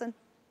that, Allison?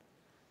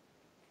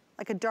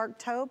 Like a dark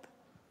taupe?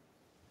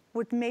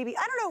 With maybe,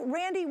 I don't know,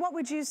 Randy, what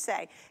would you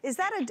say? Is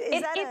that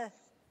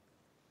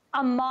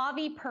a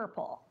mauve-y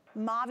purple?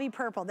 Mauve-y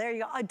purple, there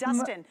you go.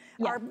 Dustin,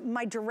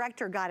 my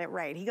director got it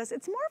right. He goes,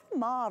 it's more of a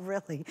mauve,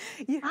 really.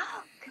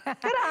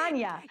 Good on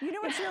ya. You know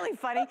what's really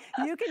funny?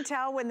 You can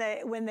tell when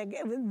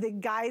the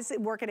guys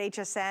that work at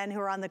HSN who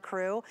are on the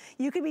crew,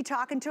 you could be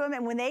talking to them,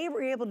 and when they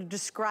were able to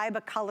describe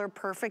a color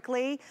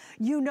perfectly,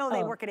 you know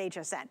they work at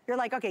HSN. You're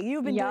like, okay,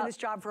 you've been doing this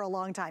job for a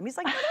long time. He's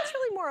like, no, that's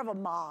really more of a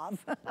mauve.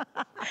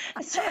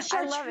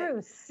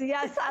 Chartreuse.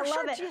 Yes, I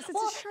love it. It's a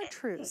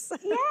chartreuse.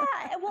 Yeah,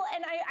 well,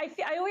 and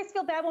I always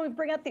feel bad when we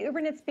bring up the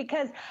Uber knits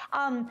because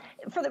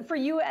for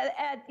you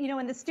at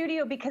in the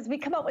studio, because we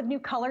come up with new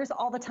colors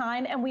all the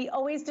time, and we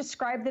always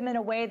describe them in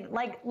a way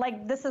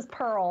like this is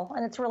pearl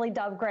and it's really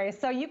dove gray.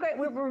 So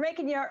we're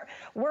making you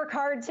work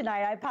hard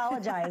tonight. I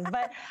apologize,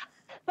 but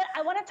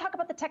I want to talk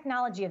about the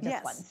technology of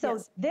this one. So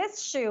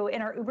this shoe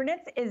in our Uber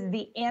knits is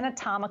the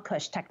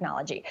Anatomicush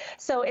technology.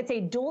 So it's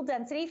a dual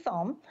density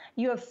foam.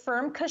 You have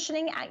firm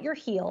cushioning at your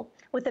heel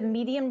with a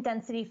medium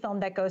density foam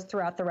that goes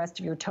throughout the rest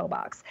of your toe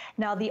box.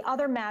 Now, the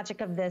other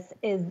magic of this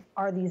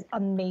are these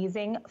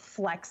amazing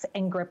flex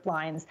and grip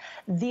lines.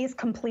 These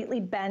completely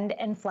bend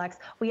and flex.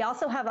 We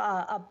also have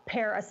a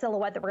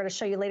silhouette that we're going to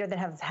show you later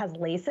that has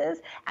laces,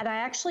 and I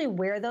actually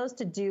wear those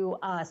to do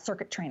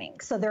circuit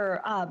training. So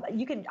they're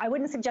I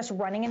wouldn't suggest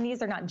running in these.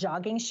 They're not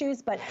jogging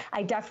shoes, but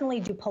I definitely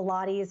do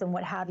Pilates and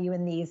what have you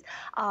in these.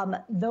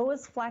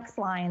 Those flex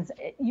lines,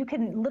 you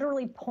can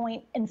literally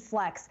point and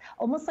flex,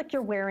 almost like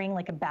you're wearing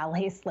like a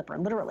ballet slipper,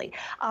 literally.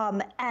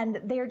 And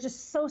they're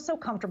just so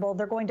comfortable.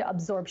 They're going to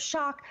absorb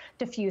shock,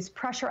 diffuse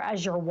pressure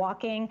as you're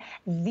walking.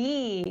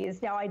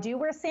 These, now I do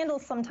wear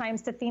sandals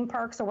sometimes to theme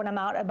parks or when I'm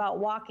out about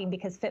walking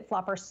because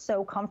FitFlop are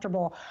so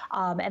comfortable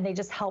and they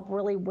just help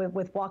really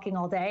with walking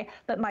all day.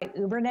 But my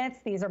Uber knits,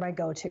 these are my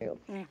go-to.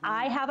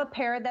 I have a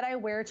pair that I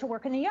wear to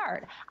work in the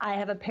yard. I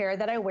have a pair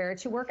that I wear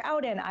to work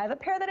out in. I have a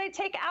pair that I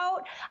take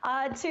out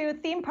to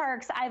theme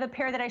parks. I have a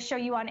pair that I show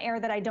you on air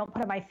that I don't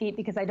put on my feet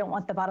because I don't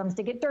want the bottoms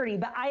to get dirty.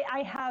 But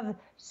I have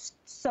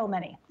so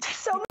many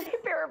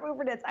pair of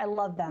Uber knits. I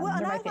love them. Well,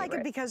 and I like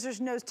it because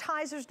there's no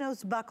ties, there's no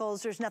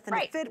buckles, there's nothing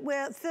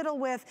to fiddle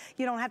with.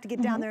 You don't have to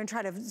get down there and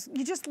try to,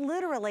 you just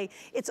literally,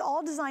 it's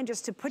all designed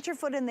just to put your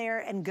foot in there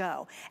and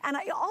go. And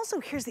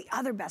here's the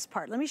other best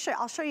part. Let me show you,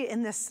 I'll show you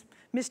in this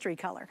mystery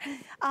color.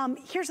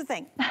 Here's the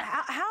thing.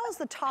 How's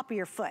the top of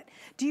your foot?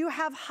 Do you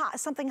have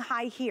something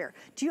high here?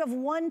 Do you have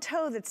one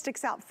toe that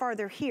sticks out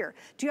farther here?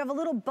 Do you have a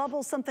little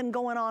bubble, something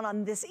going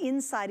on this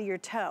inside of your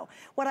toe?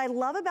 What I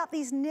love about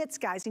these knits,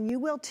 guys, and you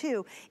will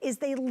too, is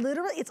they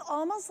literally, it's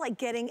almost like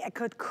getting a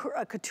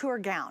couture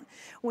gown.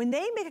 When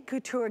they make a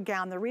couture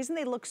gown, the reason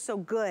they look so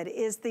good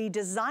is the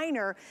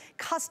designer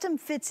custom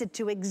fits it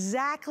to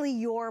exactly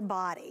your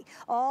body.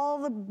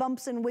 All the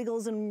bumps and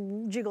wiggles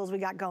and jiggles we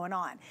got going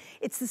on.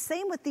 It's the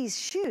same with these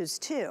shoes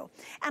too.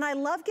 And I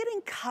love getting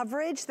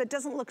coverage that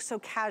doesn't look so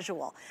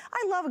casual.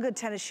 I love a good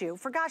tennis shoe.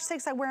 For gosh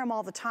sakes, I wear them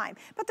all the time,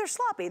 but they're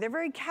sloppy, they're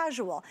very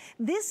casual.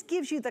 This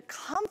gives you the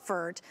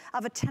comfort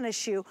of a tennis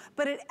shoe,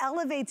 but it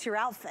elevates your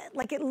outfit.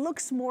 Like it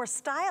looks more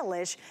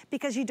stylish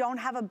because you don't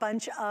have a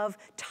bunch of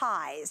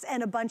ties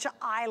and a bunch of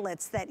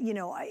eyelets that,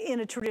 in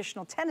a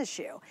traditional tennis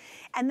shoe.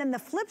 And then the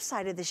flip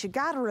side of this, you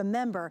gotta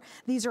remember,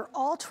 these are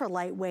ultra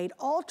lightweight,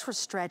 ultra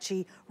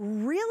stretchy,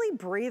 really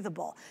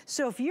breathable.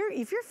 So if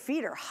your feet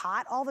are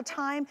hot all the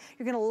time,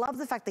 you're gonna love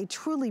the fact they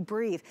truly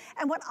breathe.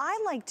 And what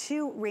I like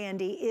too,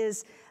 Randy,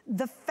 is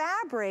the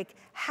fabric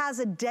has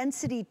a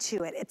density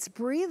to it. It's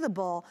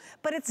breathable,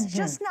 but it's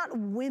just not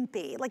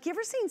wimpy. Like, you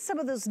ever seen some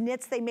of those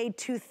knits they made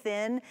too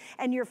thin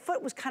and your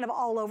foot was kind of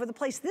all over the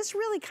place? This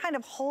really kind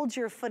of holds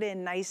your foot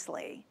in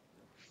nicely.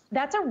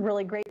 That's a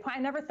really great point.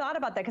 I never thought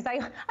about that because I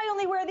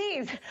only wear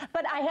these,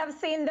 but I have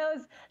seen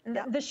those,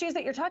 the shoes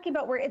that you're talking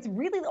about where it's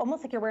really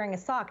almost like you're wearing a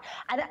sock.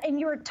 And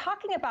you were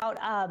talking about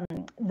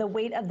the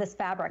weight of this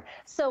fabric.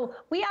 So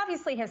we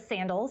obviously have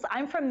sandals.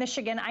 I'm from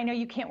Michigan. I know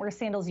you can't wear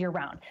sandals year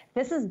round.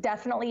 This is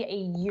definitely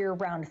a year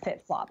round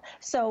FitFlop.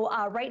 So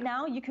right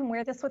now you can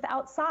wear this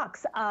without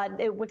socks.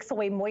 It wicks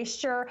away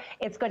moisture.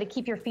 It's going to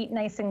keep your feet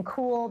nice and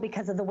cool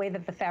because of the way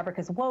that the fabric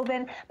is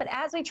woven. But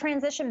as we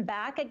transition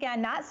back,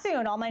 again, not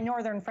soon, all my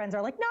northern friends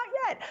are like, not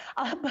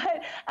yet.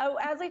 But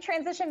as we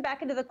transition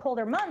back into the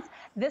colder months,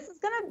 this is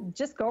going to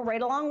just go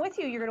right along with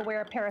you. You're going to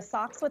wear a pair of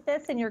socks with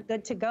this and you're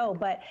good to go.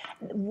 But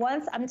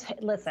once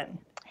listen,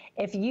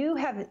 if you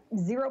have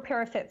zero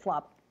pair of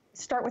FitFlop,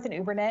 start with an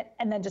Uber knit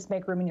and then just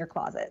make room in your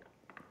closet.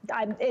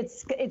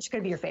 It's going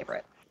to be your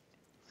favorite.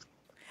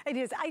 It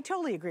is. I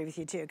totally agree with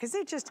you too, because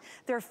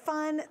they're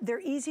fun,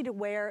 they're easy to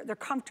wear, they're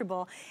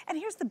comfortable. And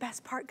here's the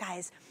best part,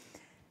 guys.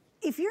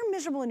 If you're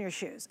miserable in your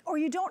shoes, or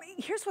you don't,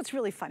 here's what's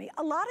really funny.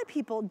 A lot of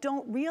people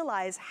don't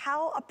realize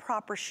how a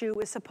proper shoe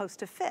is supposed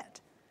to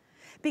fit.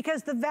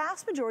 because the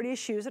vast majority of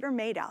shoes that are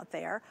made out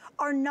there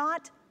are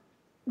not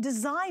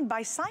designed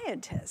by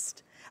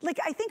scientists. Like,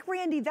 I think,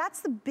 Randy, that's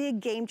the big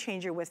game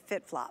changer with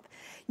FitFlop.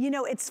 You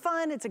know, it's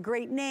fun, it's a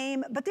great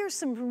name, but there's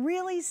some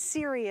really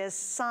serious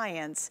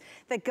science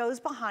that goes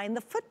behind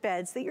the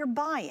footbeds that you're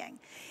buying.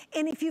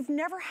 And if you've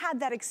never had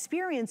that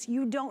experience,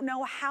 you don't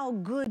know how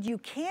good you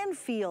can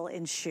feel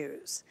in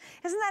shoes.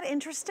 Isn't that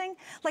interesting?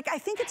 Like, I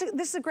think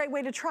this is a great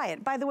way to try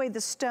it. By the way,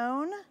 the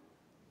stone,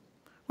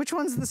 which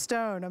one's the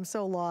stone? I'm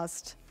so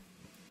lost.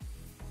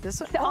 This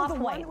one? Oh, the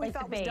one we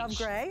thought was dove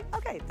gray.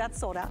 Okay, that's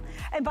sold out.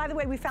 And by the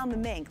way, we found the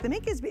mink. The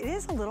mink it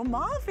is a little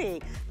mauve-y.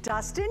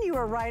 Dustin, you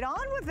were right on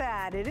with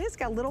that. It is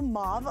got a little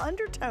mauve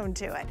undertone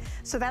to it.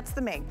 So that's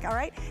the mink, all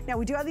right? Now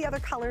we do have the other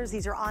colors.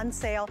 These are on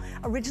sale.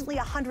 Originally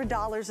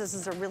 $100. This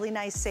is a really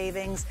nice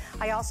savings.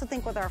 I also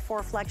think with our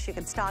 4 Flex, you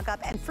can stock up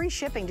and free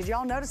shipping. Did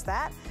y'all notice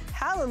that?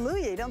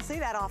 Hallelujah, you don't see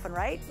that often,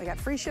 right? We got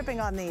free shipping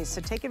on these, so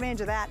take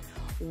advantage of that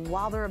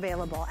while they're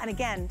available. And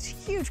again, it's a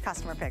huge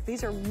customer pick.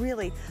 These are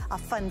really a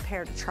fun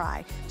pair to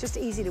try. Just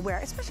easy to wear,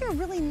 especially a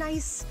really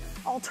nice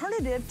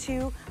alternative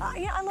to,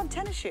 I love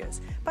tennis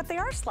shoes, but they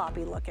are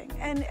sloppy looking.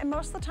 And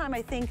most of the time,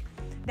 I think,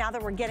 now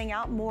that we're getting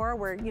out more,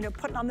 we're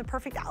putting on the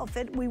perfect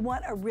outfit, we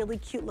want a really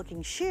cute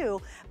looking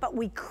shoe, but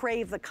we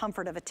crave the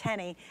comfort of a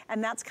tenny,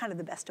 and that's kind of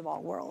the best of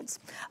all worlds.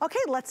 Okay,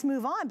 let's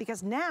move on,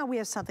 because now we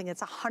have something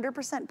that's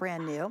 100%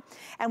 brand new,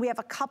 and we have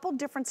a couple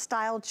different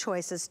style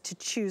choices to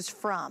choose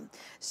from.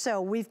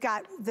 So we've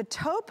got the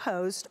toe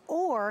post,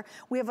 or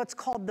we have what's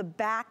called the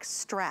back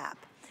strap.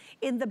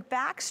 In the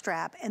back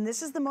strap, and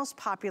this is the most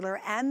popular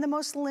and the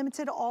most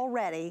limited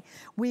already,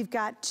 we've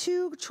got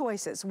 2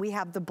 choices. We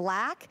have the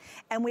black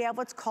and we have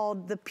what's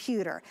called the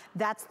pewter.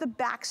 That's the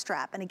back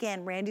strap. And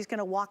again, Randy's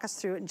gonna walk us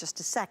through it in just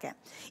a second.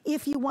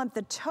 If you want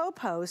the toe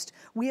post,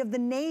 we have the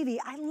navy.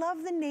 I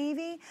love the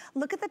navy.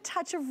 Look at the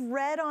touch of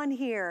red on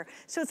here.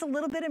 So it's a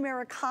little bit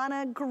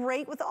Americana,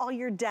 great with all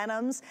your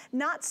denims.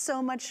 Not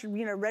so much,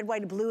 red,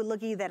 white, blue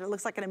looky that it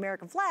looks like an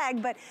American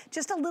flag, but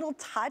just a little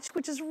touch,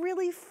 which is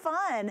really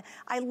fun.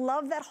 I love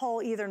that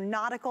whole either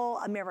nautical,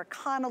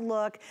 Americana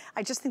look.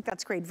 I just think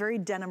that's great, very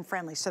denim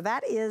friendly. So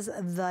that is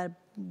the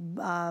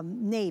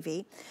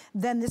navy.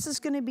 Then this is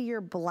gonna be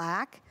your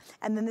black,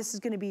 and then this is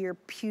gonna be your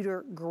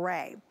pewter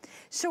gray.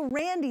 So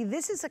Randy,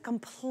 this is a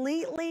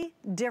completely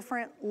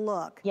different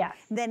look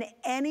than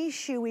any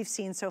shoe we've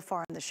seen so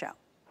far on the show.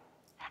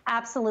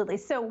 Absolutely.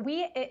 So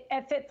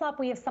at FitFlop,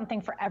 we have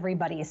something for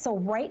everybody. So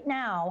right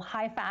now,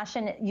 high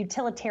fashion,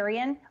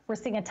 utilitarian, we're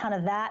seeing a ton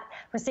of that.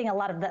 We're seeing a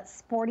lot of that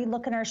sporty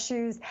look in our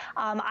shoes.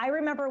 I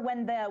remember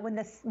when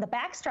the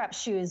backstrap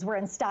shoes were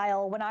in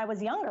style when I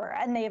was younger,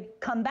 and they've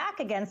come back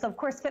again. So of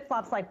course,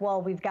 FitFlop's like,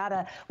 well, we've got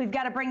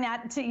to bring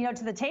that to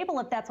to the table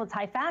if that's what's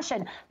high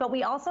fashion. But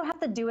we also have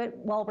to do it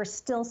while we're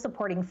still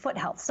supporting foot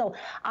health. So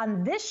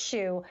on this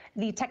shoe,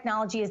 the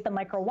technology is the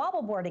micro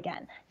wobble board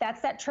again.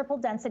 That's that triple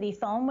density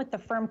foam with the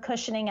firm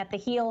cushioning at the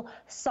heel,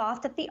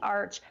 soft at the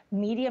arch,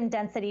 medium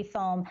density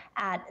foam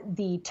at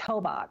the toe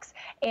box.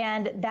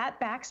 And that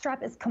back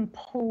strap is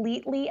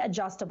completely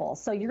adjustable.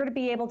 So you're going to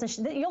be able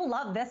to, you'll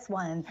love this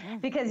one,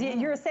 because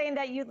you're saying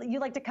that you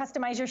like to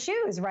customize your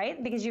shoes,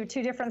 right? Because you have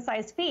 2 different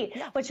size feet,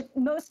 which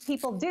most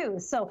people do.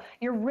 So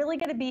you're really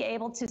going to be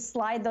able to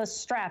slide those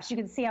straps. You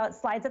can see how it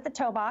slides at the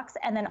toe box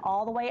and then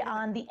all the way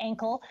on the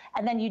ankle.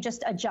 And then you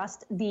just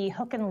adjust the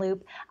hook and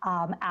loop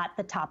at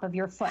the top of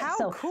your foot.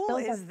 How cool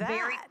is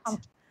that?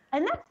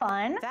 Isn't that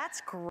fun?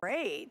 That's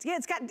great. Yeah,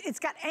 it's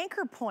got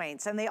anchor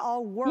points and they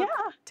all work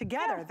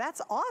together.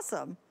 That's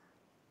awesome.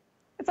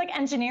 It's like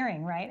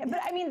engineering, right? But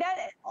I mean,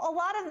 that a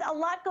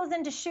lot goes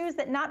into shoes,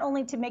 that not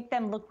only to make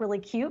them look really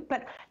cute,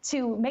 but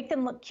to make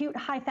them look cute,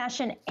 high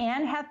fashion,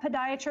 and have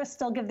podiatrists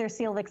still give their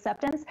seal of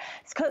acceptance.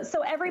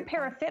 So every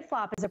pair of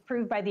FitFlop is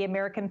approved by the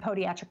American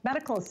Podiatric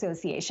Medical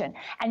Association,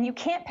 and you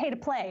can't pay to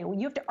play.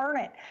 You have to earn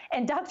it.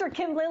 And Dr.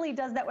 Kim Lilly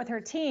does that with her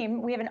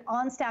team. We have an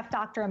on-staff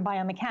doctor in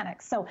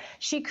biomechanics. So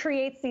she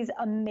creates these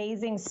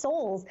amazing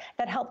soles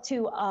that help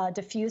to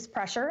diffuse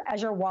pressure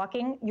as you're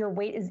walking. Your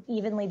weight is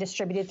evenly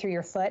distributed through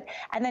your foot.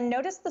 And then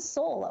notice the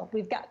sole.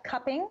 We've got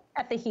cupping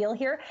at the heel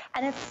here,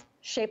 and it's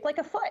shaped like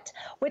a foot,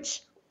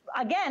 which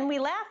again, we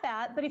laugh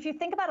at, but if you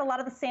think about a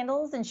lot of the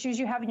sandals and shoes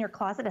you have in your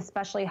closet,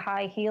 especially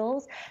high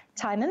heels,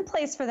 time and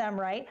place for them,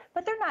 right?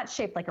 But they're not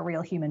shaped like a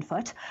real human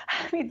foot.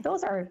 I mean,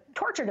 those are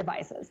torture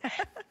devices.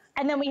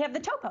 And then we have the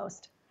toe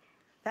post.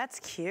 That's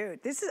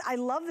cute. I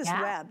love this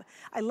web.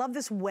 I love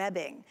this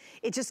webbing.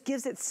 It just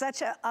gives it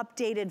such an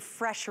updated,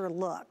 fresher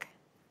look.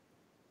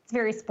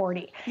 Very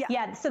sporty.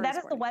 Yeah, so that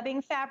is the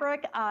webbing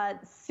fabric,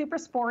 super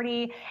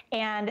sporty.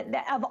 And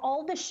of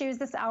all the shoes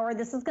this hour,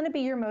 this is going to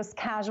be your most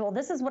casual.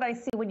 This is what I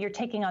see when you're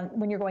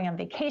going on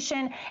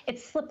vacation.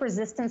 It's slip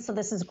resistant, so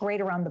this is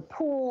great around the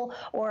pool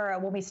or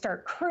when we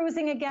start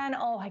cruising again.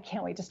 Oh, I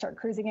can't wait to start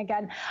cruising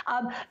again.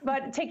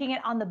 But taking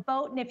it on the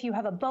boat, and if you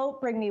have a boat,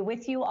 bring me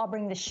with you. I'll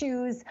bring the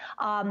shoes.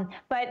 But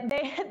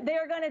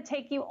they're going to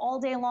take you all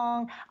day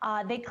long.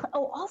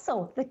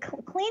 Also,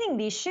 cleaning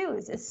these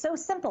shoes is so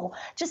simple.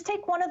 Just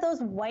take one of of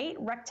those white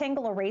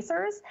rectangle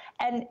erasers,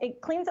 and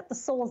it cleans up the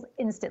soles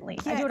instantly.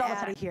 I do it all the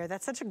time. Here.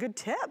 That's such a good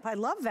tip. I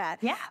love that.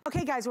 Yeah.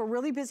 Okay, guys, we're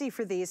really busy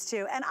for these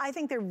too, and I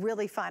think they're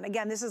really fun.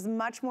 Again, this is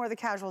much more the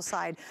casual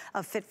side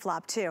of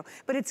FitFlop too,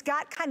 but it's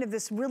got kind of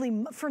this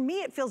really, for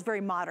me, it feels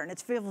very modern. It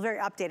feels very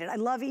updated. I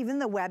love even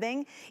the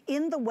webbing.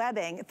 In the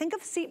webbing, think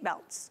of seat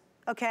belts.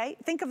 Okay,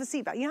 think of a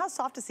seatbelt. You know how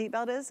soft a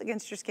seatbelt is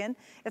against your skin?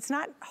 It's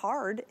not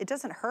hard, it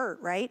doesn't hurt,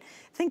 right?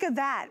 Think of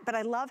that, but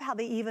I love how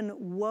they even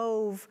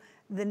wove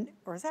the,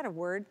 or is that a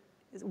word?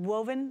 Is it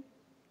woven?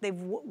 They've,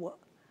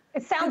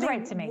 it sounds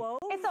right to me.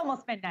 It's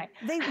almost midnight.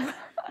 They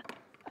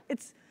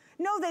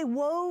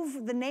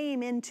wove the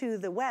name into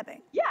the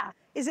webbing. Yeah.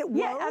 Is it wove?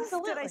 Yeah,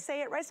 absolutely. Did I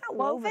say it right? It's not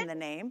woven the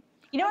name.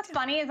 You know what's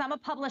funny is I'm a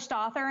published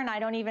author and I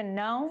don't even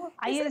know.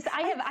 I have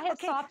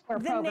software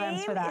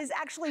programs for that. The name is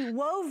actually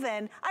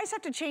woven. I just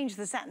have to change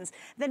the sentence.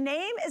 The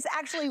name is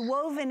actually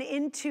woven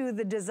into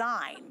the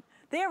design.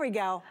 There we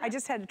go. I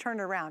just had to turn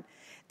it around.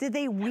 Did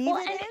they weave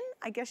it in?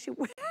 I guess you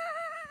would.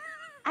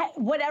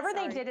 Whatever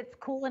they did, it's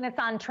cool and it's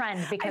on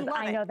trend because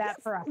I know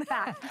that for a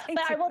fact.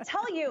 But I will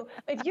tell you,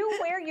 if you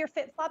wear your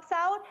FitFlops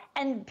out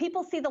and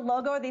people see the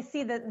logo or they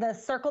see the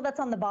circle that's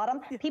on the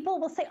bottom, people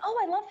will say, oh,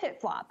 I love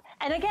FitFlop.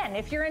 And again,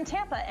 if you're in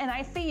Tampa and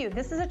I see you,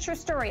 this is a true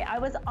story. I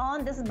was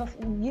on, this is a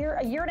year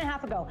and a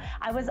half ago,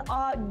 I was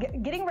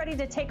getting ready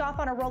to take off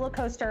on a roller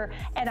coaster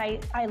and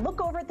I look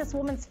over at this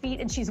woman's feet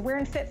and she's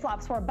wearing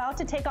FitFlops. We're about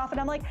to take off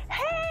and I'm like,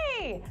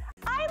 hey,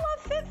 I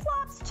love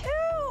FitFlops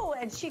too.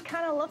 And she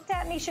kind of looked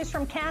at me. She's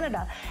from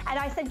Canada. And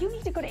I said, you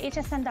need to go to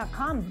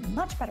hsn.com,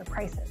 much better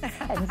prices.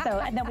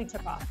 And then we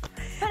took off.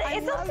 But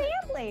it's a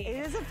family.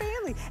 It is a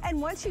family.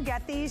 And once you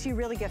get these, you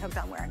really get hooked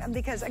on wearing them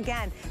because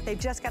again, they've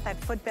just got that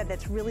footbed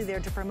that's really there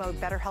to promote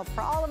better health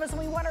for all of us.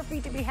 And we want our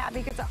feet to be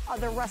happy because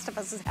the rest of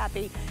us is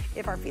happy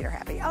if our feet are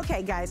happy.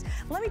 Okay, guys,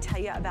 let me tell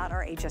you about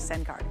our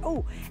HSN card.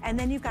 Oh, and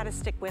then you've got to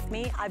stick with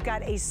me. I've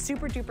got a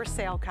super duper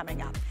sale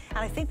coming up. And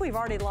I think we've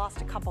already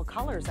lost a couple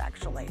colors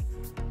actually.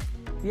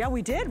 Yeah,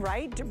 we did,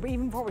 right?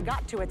 Even before we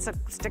got to it. So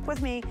stick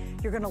with me.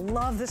 You're gonna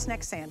love this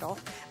next sandal.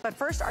 But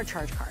first, our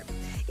charge card.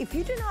 If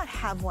you do not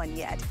have one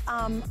yet,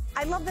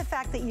 I love the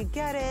fact that you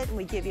get it and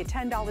we give you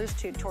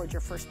 $10 towards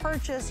your first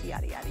purchase,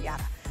 yada, yada,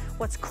 yada.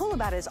 What's cool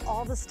about it is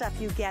all the stuff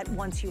you get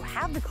once you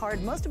have the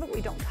card. Most of it we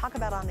don't talk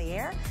about on the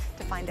air.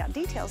 To find out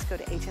details, go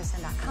to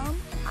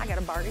hsn.com. I got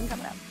a bargain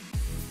coming up.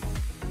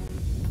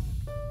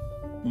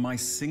 My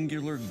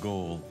singular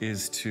goal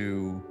is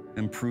to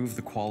improve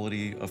the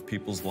quality of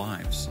people's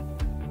lives.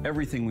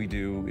 Everything we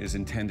do is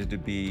intended to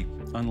be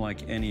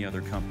unlike any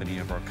other company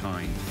of our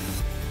kind.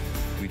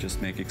 We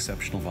just make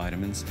exceptional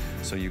vitamins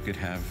so you could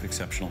have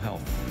exceptional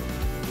health.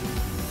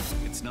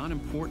 It's not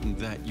important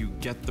that you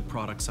get the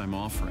products I'm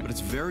offering, but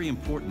it's very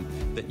important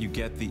that you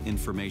get the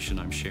information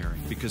I'm sharing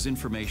because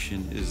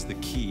information is the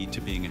key to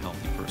being a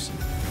healthy person.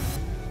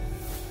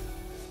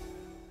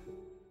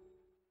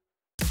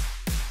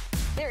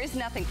 There is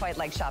nothing quite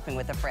like shopping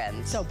with a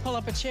friend. So pull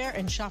up a chair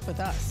and shop with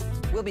us.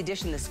 We'll be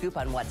dishing the scoop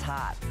on what's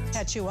hot.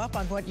 Catch you up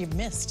on what you've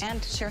missed.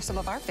 And share some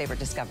of our favorite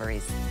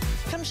discoveries.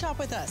 Come shop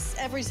with us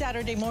every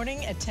Saturday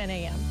morning at 10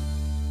 a.m.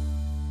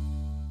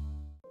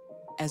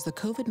 As the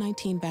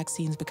COVID-19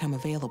 vaccines become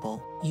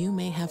available, you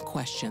may have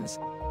questions.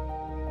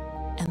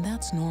 And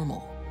that's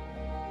normal.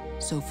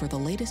 So for the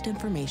latest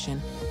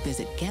information,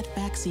 visit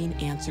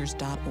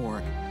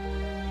getvaccineanswers.org.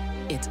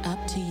 It's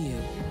up to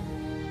you.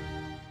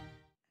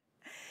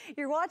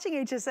 You're watching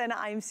HSN.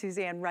 I'm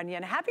Suzanne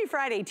Runyon. Happy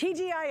Friday,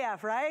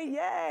 TGIF, right?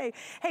 Yay.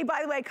 Hey,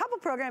 by the way, a couple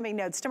programming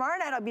notes. Tomorrow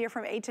night I'll be here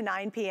from 8 to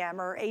 9 p.m.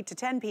 or 8 to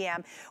 10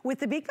 p.m. with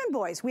the Beekman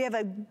Boys. We have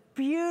a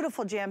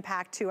beautiful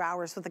jam-packed 2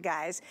 hours with the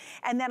guys.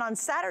 And then on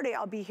Saturday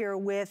I'll be here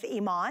with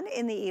Iman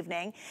in the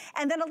evening.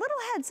 And then a little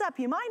heads up,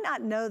 you might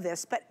not know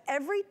this, but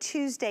every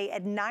Tuesday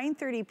at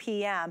 9:30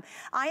 p.m.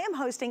 I am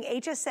hosting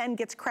HSN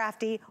Gets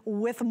Crafty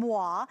with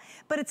moi,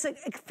 but it's a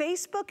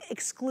Facebook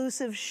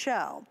exclusive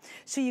show.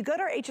 So you go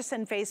to our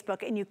HSN Facebook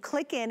and you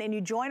click in and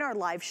you join our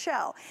live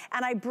show.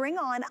 And I bring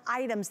on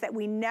items that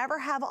we never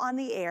have on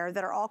the air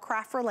that are all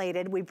craft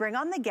related. We bring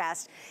on the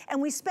guest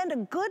and we spend a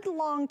good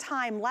long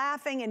time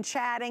laughing and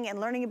chatting and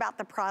learning about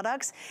the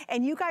products.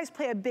 And you guys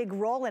play a big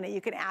role in it. You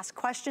can ask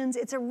questions.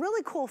 It's a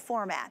really cool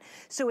format.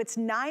 So it's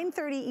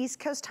 9:30 East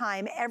Coast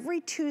time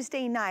every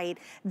Tuesday night.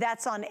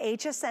 That's on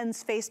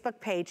HSN's Facebook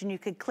page and you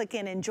can click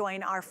in and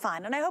join our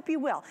fun. And I hope you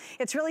will.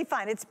 It's really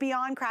fun. It's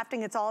beyond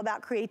crafting. It's all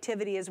about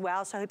creativity as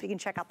well. So I hope you can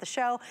check out the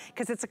show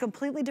because it's a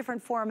completely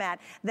different format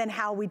than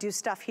how we do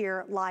stuff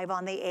here live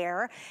on the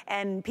air.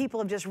 And people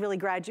have just really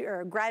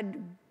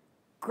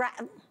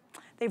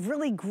they've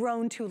really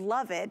grown to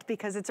love it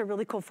because it's a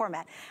really cool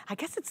format. I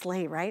guess it's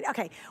late, right?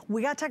 Okay,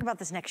 we gotta talk about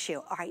this next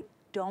shoe. All right,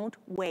 don't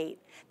wait.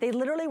 They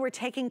literally were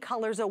taking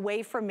colors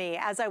away from me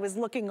as I was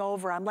looking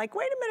over. I'm like,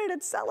 wait a minute,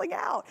 it's selling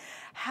out.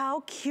 How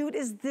cute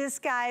is this,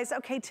 guys?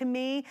 Okay, to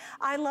me,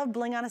 I love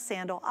bling on a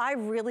sandal. I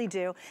really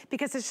do,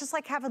 because it's just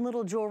like having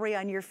little jewelry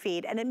on your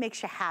feet and it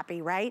makes you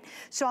happy, right?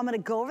 So I'm gonna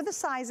go over the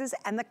sizes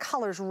and the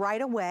colors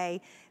right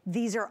away.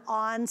 These are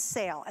on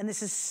sale and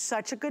this is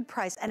such a good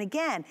price. And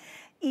again,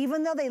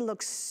 Even though they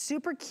look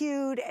super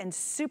cute and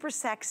super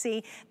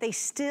sexy, they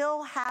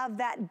still have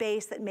that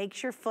base that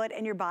makes your foot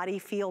and your body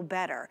feel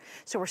better.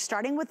 So we're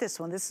starting with this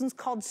one. This one's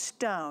called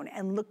Stone,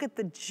 and look at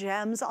the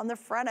gems on the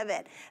front of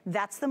it.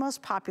 That's the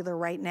most popular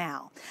right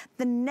now.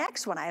 The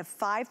next one, I have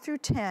 5 through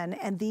 10,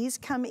 and these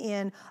come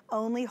in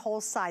only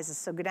whole sizes.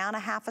 So go down a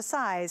half a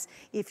size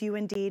if you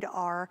indeed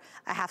are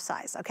a half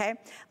size, okay?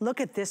 Look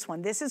at this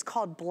one. This is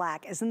called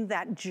Black. Isn't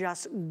that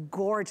just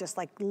gorgeous?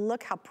 Like,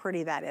 look how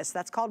pretty that is.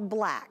 That's called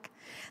Black.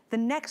 The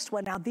next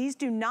one, now these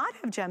do not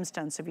have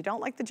gemstones, so if you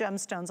don't like the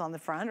gemstones on the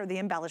front or the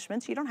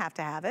embellishments, you don't have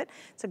to have it.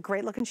 It's a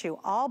great looking shoe,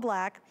 all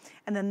black.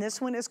 And then this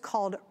one is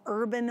called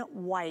Urban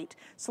White.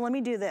 So let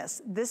me do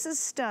this. This is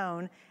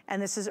Stone,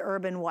 and this is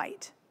Urban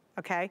White,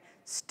 okay?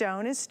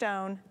 Stone is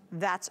Stone,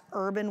 that's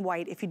Urban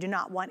White if you do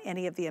not want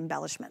any of the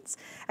embellishments.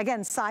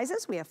 Again,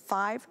 sizes, we have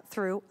 5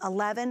 through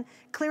 11.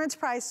 Clearance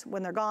price,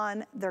 when they're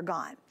gone, they're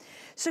gone.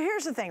 So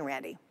here's the thing,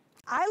 Randy.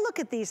 I look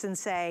at these and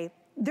say,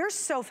 they're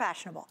so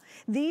fashionable.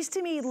 These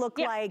to me look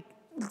like,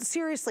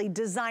 seriously,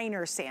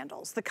 designer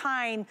sandals, the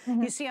kind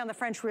you see on the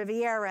French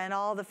Riviera and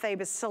all the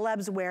famous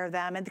celebs wear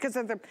them, and because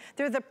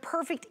they're the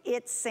perfect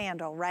it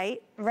sandal,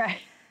 right? Right.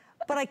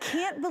 But I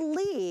can't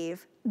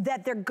believe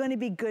that they're gonna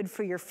be good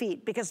for your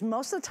feet, because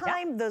most of the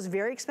time, those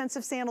very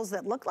expensive sandals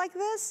that look like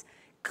this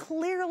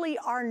clearly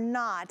are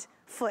not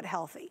foot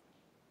healthy.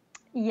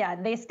 Yeah,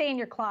 they stay in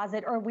your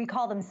closet, or we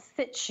call them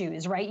sit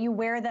shoes, right? You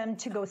wear them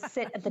to go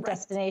sit at the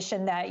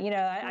destination that, you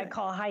know, I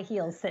call high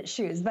heels sit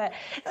shoes. But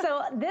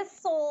so this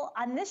sole,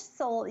 on this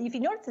sole, if you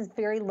notice, is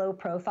very low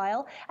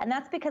profile, and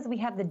that's because we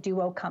have the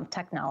Duo Comp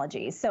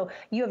technology. So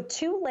you have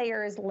 2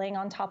 layers laying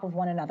on top of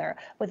one another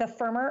with a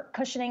firmer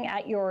cushioning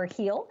at your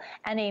heel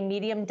and a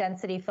medium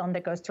density film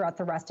that goes throughout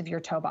the rest of your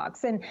toe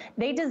box. And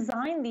they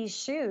design these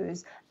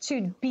shoes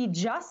to be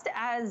just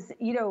as,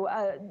 you know,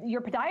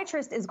 your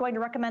podiatrist is going to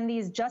recommend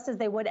these just as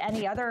they would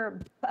any other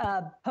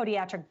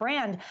podiatric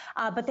brand,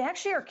 but they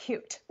actually are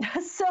cute.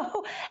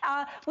 So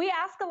we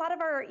ask a lot of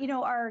our, you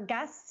know, our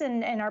guests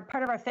and are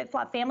part of our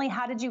FitFlop family,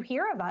 how did you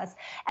hear of us?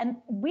 And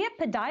we have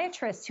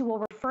podiatrists who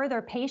will refer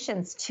their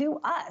patients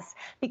to us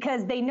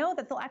because they know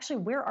that they'll actually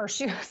wear our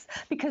shoes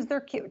because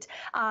they're cute.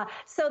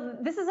 So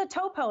this is a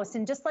toe post,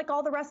 and just like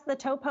all the rest of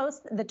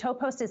the toe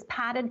post is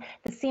padded.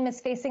 The seam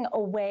is facing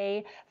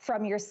away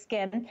from your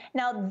skin.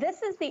 Now,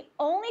 this is the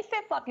only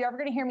FitFlop you're ever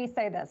going to hear me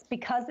say this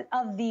because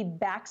of the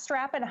back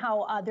strap and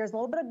how there's a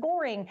little bit of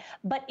goring.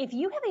 But if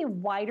you have a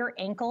wider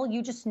ankle,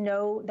 you just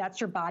know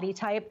that's your body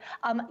type.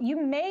 You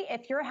may,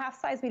 if you're a half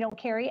size we don't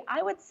carry,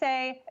 I would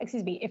say,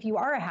 excuse me, if you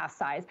are a half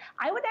size,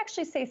 I would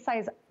actually say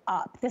size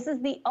up. This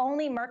is the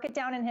only, mark it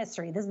down in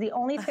history, this is the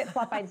only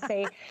FitFlop I'd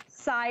say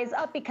size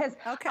up, because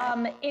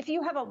if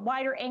you have a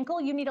wider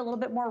ankle, you need a little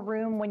bit more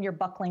room when you're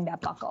buckling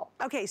that buckle.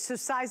 Okay, so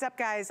size up,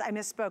 guys. I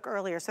misspoke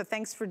earlier, so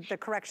thanks for the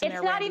correction there,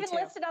 It's not Randy, even too.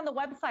 listed on the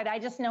website. I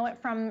just know it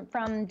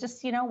from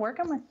just, you know,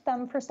 working with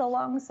them for so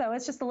long. So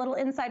it's just a little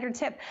insider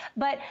tip.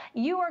 But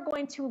you are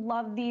going to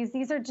love these.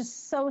 These are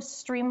just so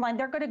streamlined.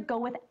 They're going to go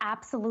with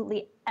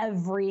absolutely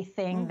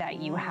everything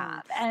that you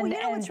have. And, well,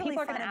 you know what's people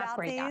really are going fun to ask about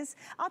right these?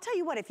 I'll tell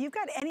you what, if you've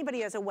got anybody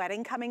who has a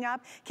wedding coming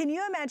up, can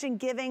you imagine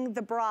giving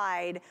the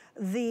bride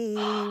the,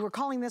 we're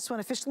calling this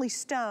one officially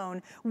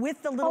Stone,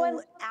 with the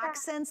little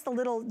accents, the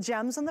little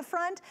gems on the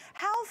front?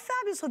 How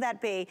fabulous would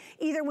that be?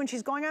 Either when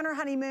she's going on her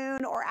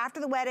honeymoon or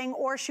after the wedding,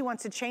 or she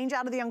wants to change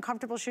out of the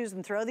uncomfortable shoes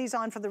and throw these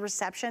on for the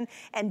reception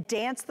and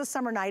dance the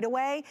summer night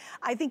away.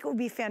 I think it would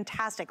be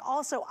fantastic.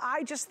 Also,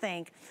 I just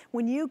think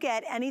when you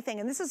get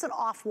anything, and this is an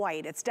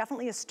off-white, it's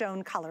definitely a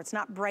stone color, it's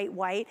not bright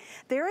white.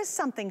 There is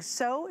something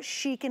so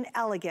chic and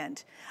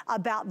elegant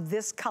about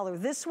this color.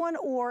 This one,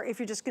 or if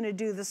you're just gonna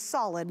do the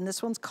solid, and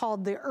this one's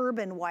called the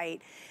Urban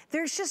White.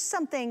 There's just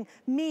something,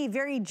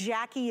 very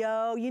Jackie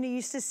O, you know,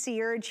 used to see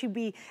her and she'd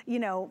be, you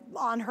know,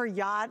 on her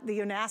yacht, the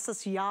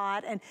Onassis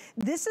yacht, and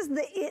this is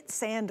the it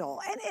sandal,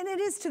 and it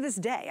is to this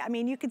day. I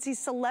mean, you can see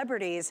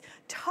celebrities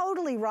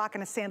totally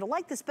rocking a sandal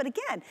like this, but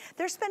again,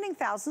 they're spending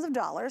thousands of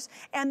dollars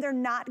and they're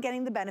not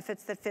getting the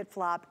benefits that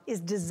FitFlop is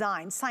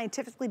designed,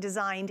 scientifically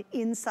designed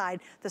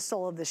inside the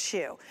sole of the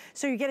shoe.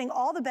 So you're getting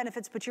all the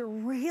benefits, but you're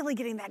really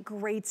getting that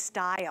great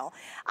style.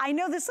 I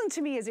know this one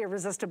to me is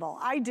irresistible.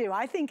 I do.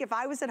 I think if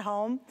I was at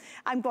home,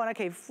 I'm going,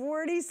 okay,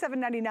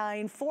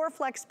 $47.99, 4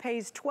 flex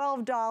pays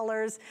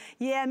 $12.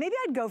 Yeah, maybe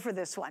I'd go for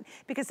this one.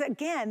 Because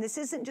again, this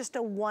isn't just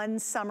a one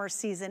summer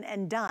season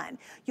and done.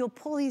 You'll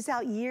pull these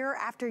out year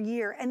after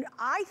year. And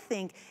I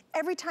think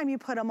every time you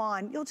put them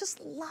on, you'll just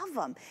love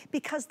them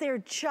because they're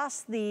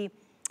just the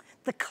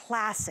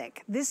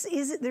classic.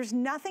 There's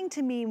nothing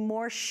to me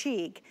more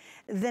chic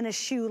than a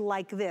shoe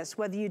like this.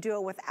 Whether you do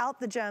it without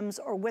the gems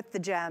or with the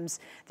gems,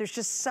 there's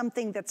just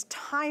something that's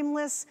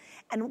timeless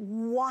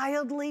and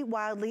wildly,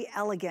 wildly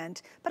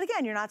elegant. But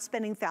again, you're not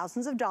spending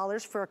thousands of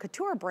dollars for a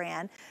couture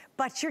brand,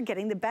 but you're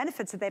getting the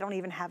benefits that they don't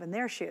even have in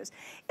their shoes.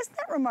 Isn't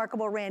that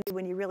remarkable, Randy,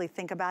 when you really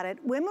think about it?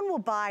 Women will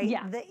buy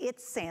the It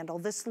sandal,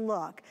 this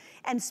look,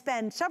 and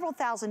spend several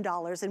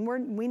 $1,000s,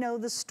 and we know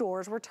the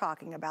stores we're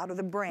talking about, or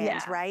the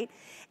brands, right?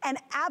 And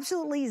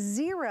absolutely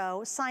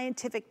zero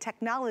scientific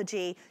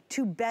technology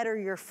to better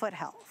your foot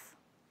health.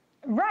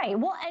 Right.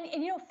 Well, and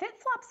you know,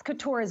 FitFlop's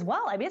couture as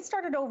well. I mean, it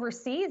started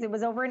overseas. It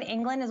was over in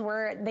England is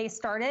where they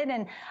started,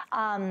 and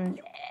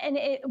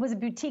it was a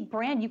boutique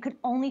brand. You could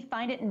only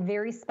find it in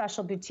very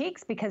special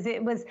boutiques because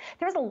there was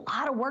a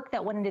lot of work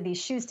that went into these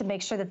shoes to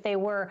make sure that they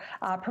were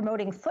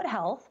promoting foot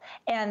health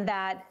and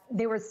that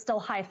they were still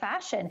high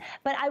fashion.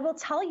 But I will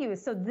tell you,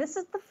 so this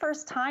is the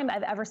first time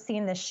I've ever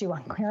seen this shoe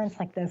on clearance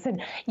like this.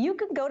 And you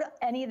could go to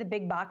any of the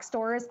big box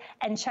stores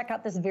and check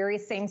out this very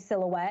same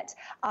silhouette,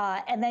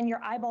 and then your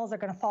eyeballs are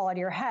going to fall out of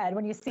your head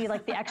when you see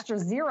like the extra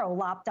zero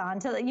lopped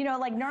onto, you know,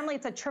 like normally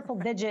it's a triple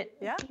digit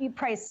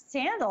price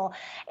sandal.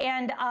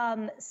 And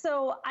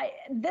so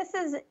this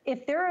is,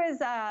 if there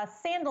is a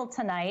sandal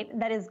tonight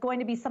that is going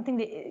to be something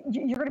that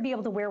you're going to be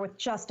able to wear with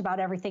just about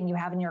everything you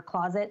have in your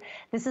closet,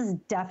 this is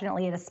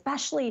definitely it,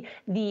 especially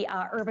the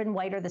urban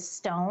white or the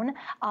stone.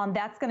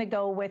 That's going to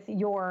go with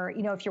your,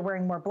 you know, if you're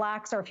wearing more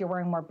blacks or if you're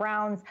wearing more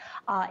browns,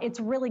 it's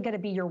really going to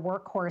be your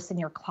workhorse in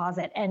your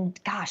closet. And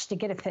gosh, to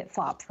get a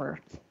FitFlop for,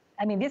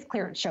 I mean, these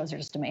clearance shows are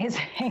just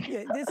amazing.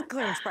 This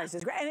clearance price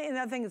is great. And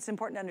another thing that's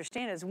important to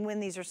understand is when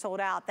these are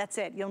sold out, that's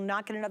it. You'll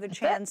not get another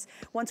chance.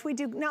 Once we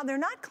do, now they're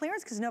not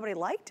clearance because nobody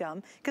liked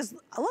them. Because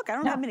look, I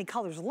don't have many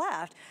colors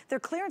left. They're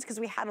clearance because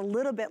we had a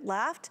little bit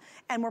left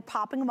and we're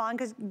popping them on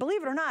because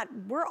believe it or not,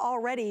 we're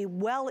already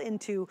well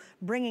into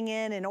bringing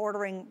in and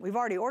ordering. We've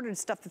already ordered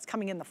stuff that's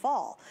coming in the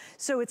fall.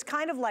 So it's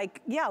kind of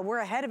like, yeah, we're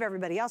ahead of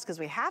everybody else because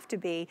we have to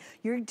be.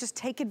 You just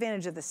take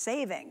advantage of the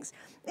savings.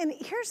 And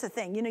here's the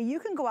thing, you know, you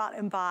can go out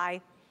and buy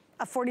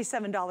a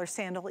 $47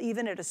 sandal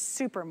even at a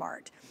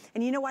supermart.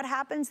 And you know what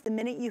happens the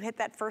minute you hit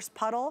that first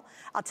puddle?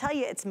 I'll tell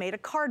you, it's made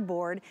of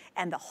cardboard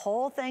and the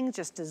whole thing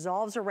just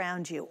dissolves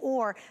around you.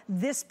 Or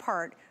this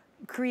part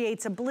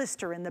creates a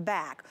blister in the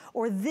back,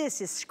 or this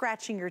is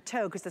scratching your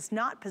toe because it's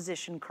not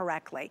positioned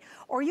correctly.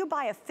 Or you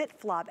buy a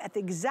FitFlop at the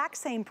exact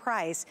same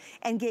price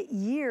and get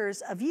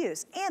years of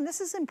use. And this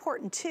is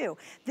important too.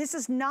 This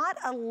is not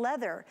a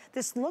leather.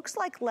 This looks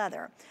like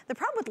leather. The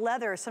problem with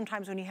leather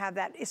sometimes when you have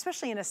that,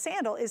 especially in a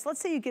sandal, is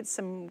let's say you get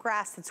some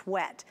grass that's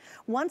wet.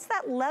 Once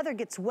that leather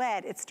gets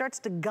wet, it starts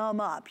to gum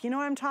up. You know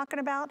what I'm talking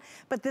about?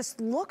 But this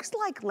looks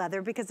like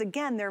leather because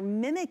again, they're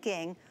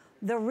mimicking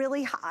the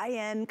really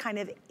high-end kind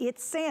of It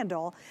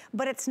sandal,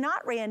 but it's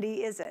not,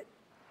 Randy, is it?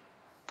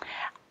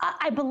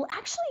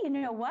 Actually, you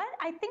know what?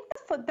 I think the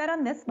footbed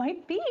on this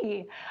might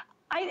be.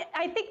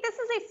 I think this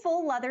is a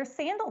full leather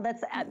sandal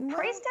that's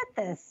priced at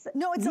this.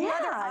 No, it's a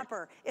leather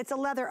upper. It's a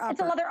leather upper.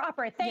 It's a leather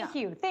upper. Thank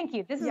you. Thank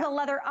you. This is a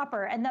leather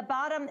upper. And the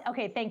bottom,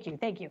 okay, thank you.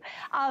 Thank you.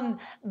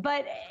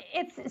 But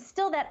it's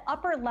still that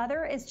upper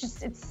leather is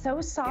just, it's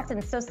so soft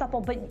and so supple.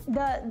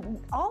 But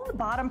all the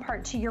bottom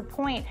part, to your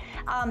point,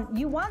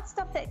 you want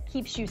stuff that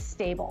keeps you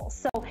stable.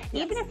 So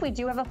even if we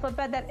do have a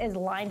footbed that is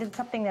lined in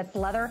something that's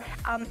leather,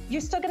 you're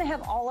still going to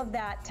have all of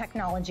that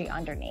technology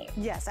underneath.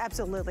 Yes,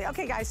 absolutely.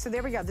 Okay, guys, so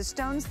there we go. The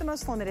stone's the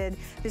most limited.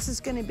 This is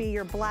going to be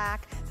your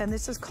black. Then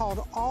this is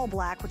called all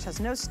black, which has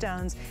no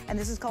stones. And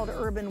this is called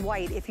urban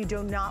white if you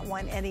do not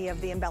want any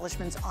of the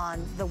embellishments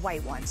on the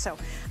white one. So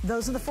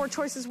those are the 4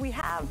 choices we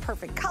have.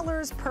 Perfect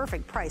colors,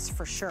 perfect price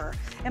for sure.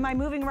 Am I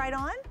moving right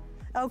on?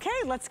 Okay,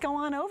 let's go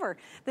on over.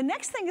 The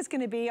next thing is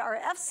going to be our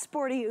F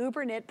Sporty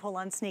Uber Knit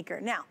pull-on sneaker.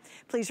 Now,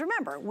 please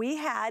remember, we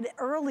had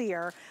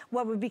earlier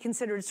what would be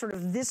considered sort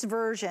of this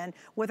version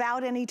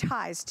without any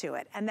ties to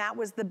it, and that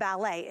was the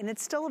ballet, and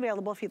it's still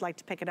available if you'd like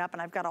to pick it up,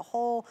 and I've got a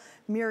whole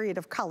myriad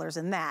of colors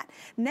in that.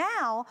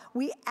 Now,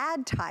 we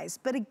add ties,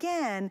 but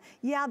again,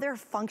 yeah, they're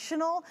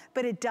functional,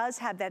 but it does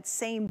have that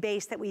same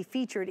base that we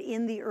featured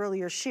in the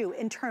earlier shoe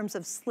in terms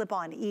of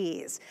slip-on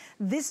ease.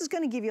 This is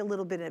going to give you a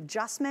little bit of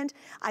adjustment.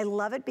 I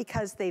love it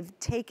because they've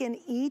taken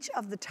each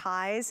of the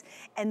ties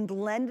and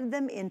blended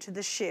them into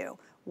the shoe.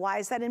 Why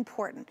is that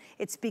important?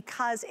 It's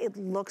because it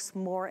looks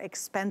more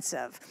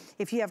expensive.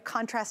 If you have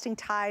contrasting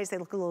ties, they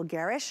look a little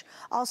garish.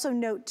 Also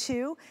note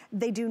too,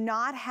 they do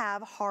not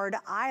have hard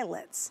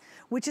eyelets,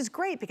 which is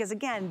great because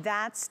again,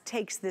 that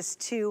takes this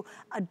to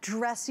a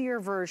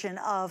dressier version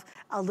of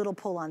a little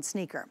pull-on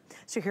sneaker.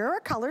 So here are our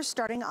colors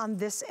starting on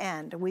this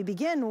end. We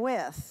begin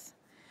with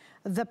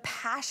the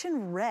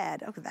passion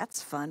red. Okay,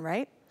 that's fun,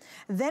 right?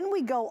 Then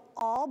we go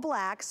all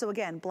black. So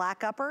again,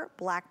 black upper,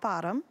 black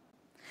bottom.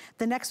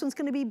 The next one's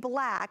gonna be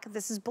black.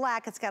 This is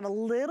black. It's got a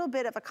little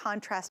bit of a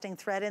contrasting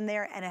thread in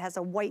there and it has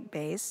a white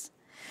base.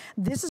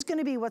 This is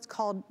gonna be what's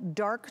called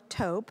dark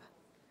taupe.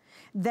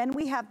 Then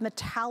we have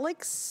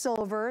metallic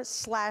silver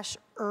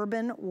 /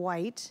 urban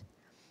white.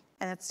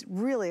 And it's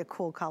really a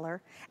cool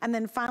color. And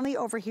then finally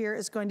over here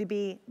is going to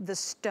be the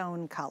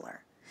stone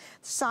color.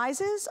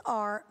 Sizes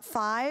are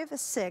 5,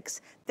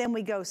 6, then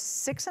we go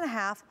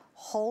 6.5,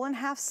 whole and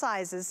half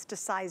sizes to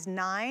size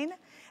 9,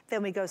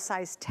 then we go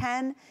size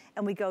 10,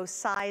 and we go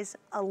size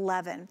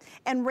 11.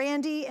 And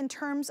Randy, in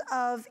terms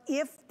of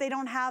if they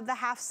don't have the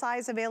half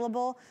size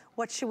available,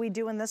 what should we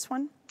do in this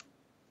one?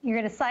 You're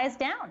gonna size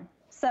down.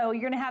 So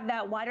you're gonna have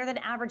that wider than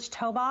average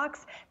toe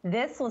box.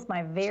 This was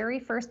my very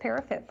first pair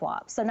of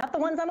FitFlops. So not the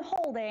ones I'm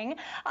holding,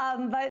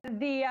 but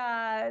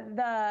I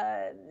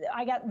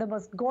got the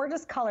most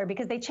gorgeous color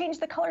because they change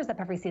the colors up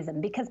every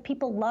season because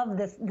people love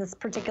this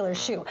particular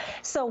shoe.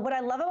 So what I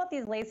love about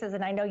these laces,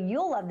 and I know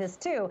you'll love this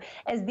too,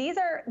 is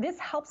this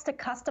helps to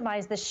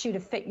customize the shoe to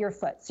fit your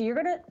foot. So you're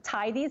gonna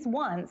tie these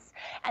once,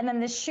 and then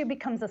this shoe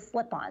becomes a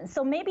slip-on.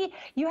 So maybe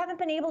you haven't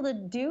been able to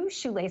do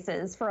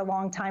shoelaces for a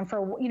long time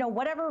for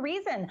whatever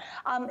reason.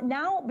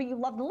 Now, but you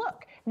love the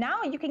look.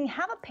 Now you can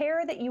have a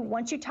pair that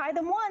once you tie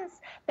them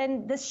once,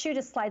 then this shoe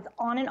just slides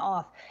on and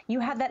off. You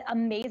have that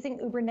amazing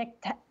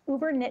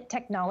Uber knit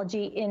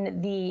technology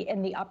in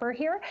the upper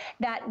here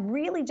that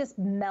really just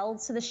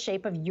melds to the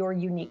shape of your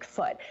unique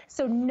foot.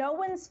 So no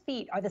one's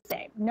feet are the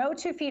same. No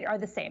 2 feet are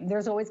the same.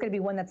 There's always going to be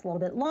one that's a little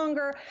bit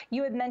longer.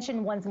 You had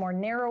mentioned one's more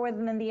narrower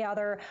than the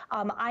other.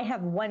 I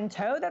have one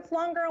toe that's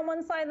longer on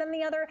one side than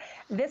the other.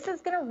 This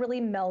is going to really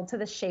meld to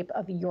the shape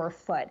of your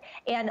foot.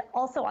 And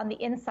also on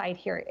the inside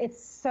here,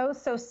 it's so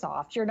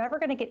soft. You're never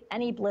going to get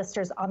any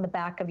blisters on the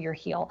back of your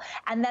heel.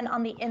 And then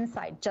on the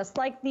inside, just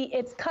like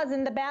its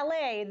cousin, the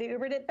ballet, the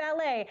Uber knit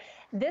ballet,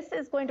 this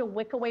is going to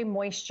wick away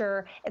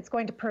moisture. It's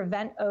going to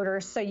prevent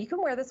odors. So you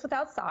can wear this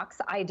without socks.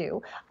 I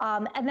do.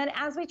 And then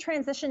as we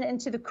transition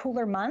into the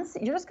cooler months,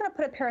 you're just going to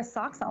put a pair of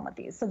socks on with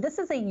these. So this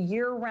is a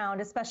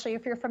year-round, especially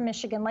if you're from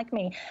Michigan like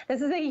me.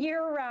 This is a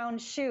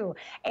year-round shoe.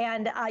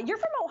 And you're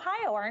from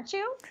Ohio, aren't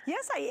you?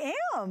 Yes, I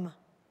am.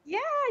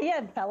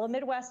 Yeah, fellow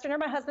Midwesterner.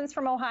 My husband's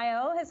from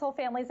Ohio. His whole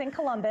family's in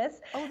Columbus.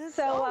 Oh,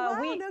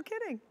 wow, no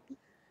kidding.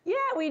 Yeah,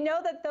 we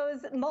know that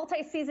those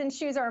multi-season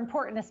shoes are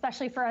important,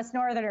 especially for us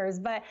Northerners,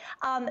 but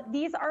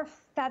these are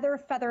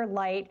feather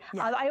light.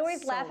 Yeah, I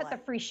always laugh at the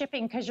free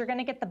shipping because you're going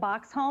to get the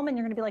box home and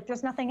you're going to be like,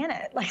 there's nothing in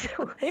it. Like,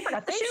 they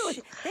forgot the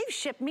shoes. They've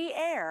shipped me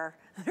air.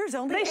 There's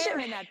only air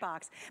in that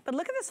box. But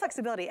look at this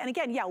flexibility. And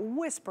again, yeah,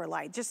 whisper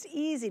light, just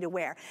easy to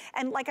wear.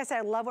 And like I said,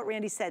 I love what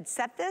Randy said.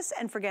 Set this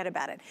and forget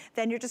about it.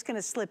 Then you're just going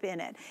to slip in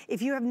it.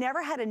 If you have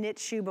never had a knit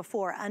shoe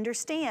before,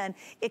 understand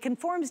it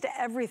conforms to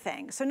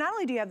everything. So not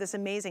only do you have this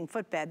amazing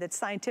footbed that's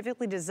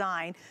scientifically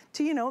designed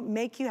to,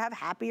 make you have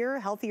happier,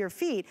 healthier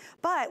feet,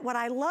 but what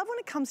I love when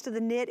it comes to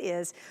the knit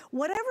is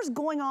whatever's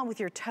going on with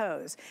your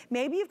toes.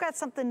 Maybe you've got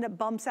something that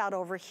bumps out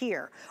over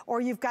here,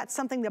 or you've got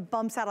something that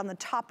bumps out on the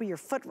top of your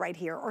foot right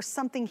here, or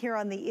something here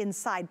on the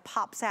inside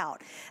pops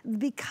out.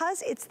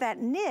 Because it's that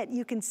knit,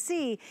 you can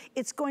see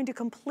it's going to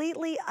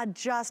completely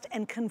adjust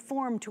and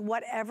conform to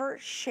whatever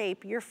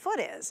shape your foot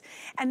is.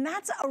 And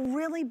that's a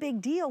really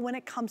big deal when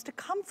it comes to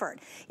comfort.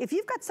 If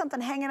you've got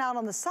something hanging out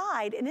on the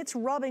side and it's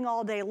rubbing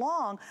all day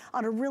long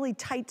on a really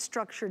tight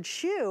structured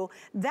shoe,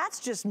 that's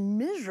just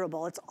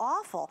miserable. It's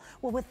awful.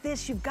 Well, with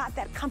this, you've got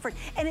that comfort,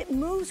 and it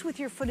moves with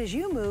your foot as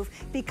you move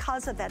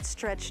because of that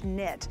stretch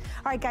knit.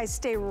 All right, guys,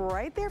 stay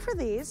right there for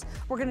these.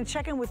 We're gonna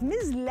check in with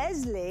Ms.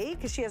 Leslie,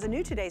 because she has a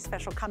new Today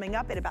special coming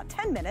up in about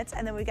 10 minutes,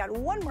 and then we got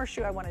one more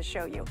shoe I wanna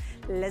show you.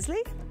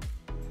 Leslie?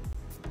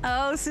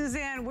 Oh,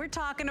 Suzanne, we're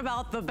talking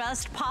about the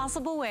best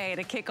possible way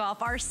to kick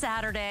off our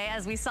Saturday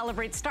as we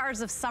celebrate Stars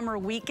of Summer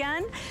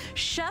weekend.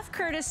 Chef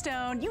Curtis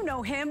Stone, you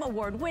know him,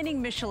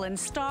 award-winning Michelin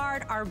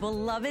starred, our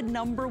beloved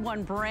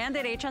 #1 brand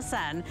at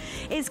HSN,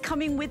 is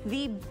coming with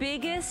the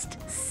biggest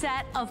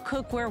set of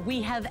cookware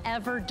we have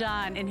ever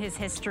done in his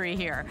history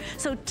here.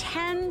 So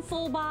 10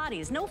 full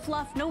bodies, no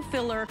fluff, no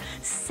filler,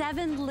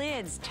 7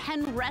 lids,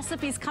 10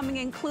 recipes coming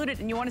included.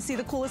 And you want to see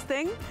the coolest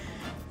thing?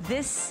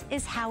 This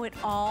is how it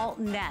all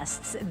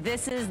nests.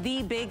 This is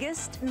the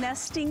biggest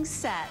nesting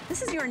set.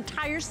 This is your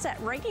entire set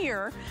right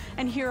here,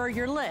 and here are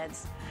your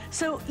lids.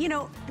 So,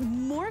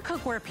 more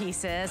cookware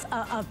pieces,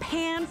 a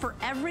pan for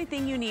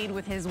everything you need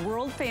with his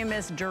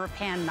world-famous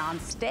DuraPan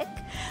nonstick,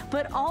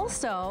 but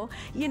also,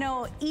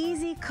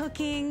 easy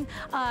cooking.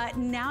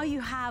 Now you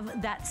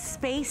have that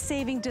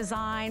space-saving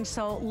design,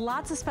 so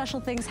lots of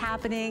special things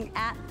happening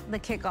at the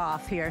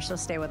kickoff here, so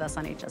stay with us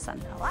on HSN.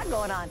 A lot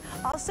going on.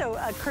 Also,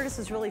 Curtis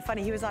was really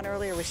funny. He was on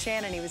earlier with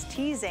Shannon. He was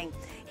teasing.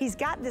 He's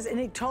got this, and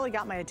it totally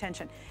got my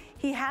attention.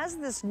 He has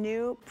this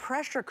new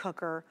pressure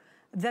cooker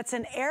that's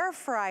an air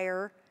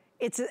fryer.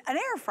 It's an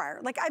air fryer.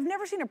 Like, I've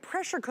never seen a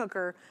pressure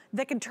cooker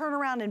that can turn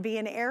around and be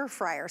an air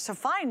fryer. So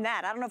find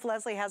that. I don't know if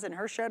Leslie has it in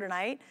her show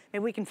tonight.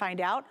 Maybe we can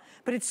find out.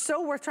 But it's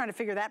so worth trying to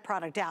figure that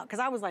product out, because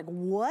I was like,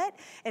 what?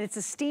 And it's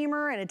a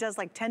steamer, and it does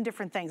like 10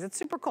 different things. It's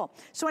super cool.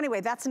 So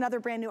anyway, that's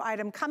another brand new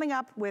item coming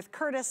up with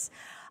Curtis.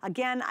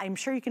 Again, I'm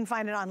sure you can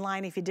find it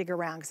online if you dig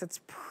around, because it's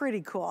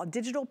pretty cool. A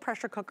digital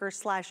pressure cooker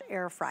 /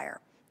 air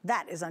fryer.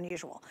 That is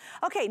unusual.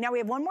 Okay, now we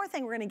have one more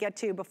thing we're gonna get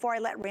to before I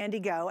let Randy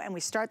go, and we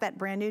start that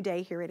brand new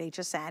day here at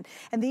HSN.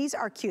 And these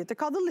are cute. They're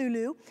called the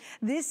Lulu.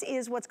 This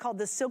is what's called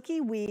the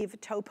Silky Weave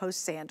Toe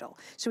Post Sandal.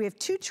 So we have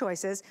two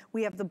choices.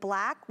 We have the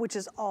black, which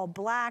is all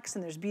blacks,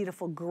 and there's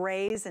beautiful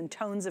grays and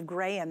tones of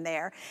gray in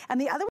there. And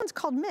the other one's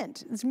called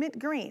mint. It's mint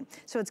green.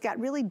 So it's got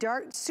really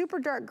dark, super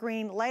dark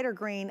green, lighter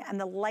green, and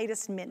the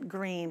lightest mint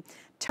green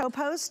toe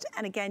post.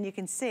 And again, you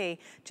can see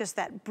just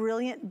that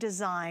brilliant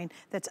design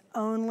that's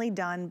only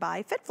done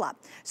by FitFlop.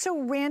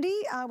 So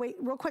Randy, wait,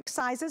 real quick,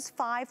 sizes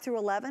 5 through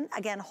 11.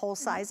 Again, whole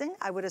sizing.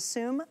 I would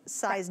assume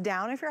size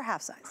down if you're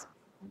half size.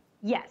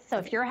 Yes, so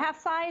if you're half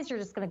size, you're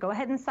just gonna go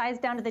ahead and size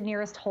down to the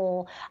nearest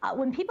hole.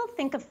 When people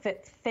think of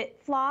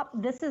FitFlop,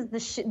 this is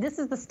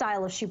the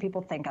style of shoe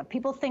people think of.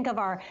 People think of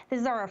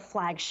these are our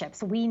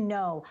flagships. We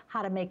know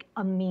how to make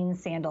a mean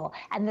sandal,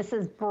 and this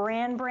is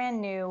brand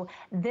new.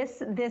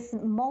 This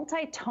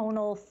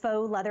multi-tonal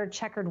faux leather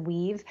checkered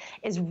weave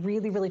is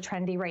really, really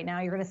trendy right now.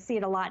 You're gonna see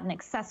it a lot in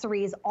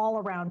accessories, all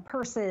around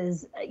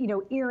purses, you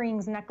know,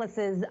 earrings,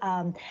 necklaces,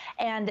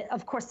 and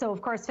of course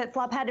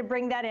FitFlop had to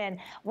bring that in.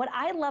 What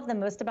I love the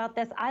most about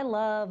this, I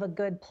love a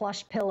good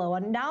plush pillow.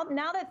 And now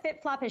that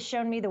FitFlop has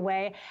shown me the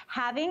way,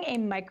 having a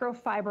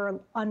microfiber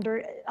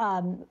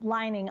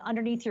lining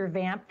underneath your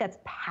vamp that's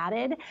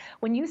padded,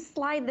 when you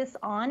slide this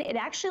on, it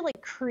actually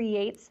like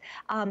creates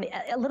a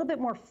little bit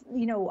more,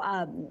 you know,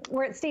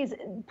 where it stays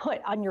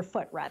put on your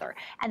foot rather.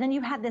 And then you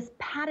have this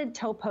padded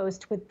toe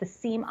post with the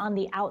seam on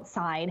the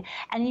outside.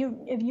 And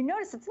if you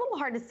notice, it's a little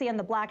hard to see on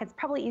the black. It's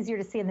probably easier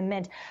to see in the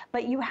mint,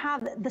 but you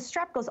have the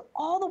strap goes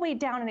all the way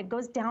down, and it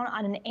goes down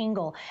on an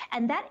angle.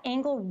 And that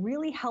angle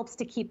really helps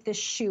to keep this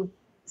shoe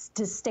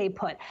to stay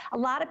put. A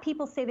lot of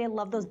people say they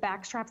love those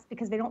back straps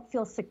because they don't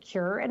feel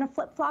secure in a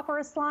flip-flop or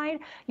a slide.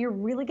 You're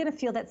really gonna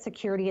feel that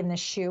security in this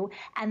shoe.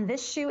 And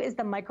this shoe is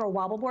the micro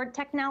wobble board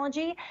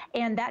technology.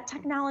 And that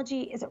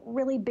technology is a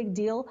really big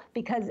deal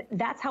because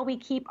that's how we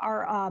keep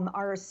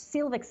our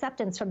seal of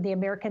acceptance from the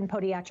American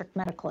Podiatric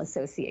Medical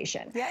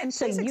Association. Yeah, and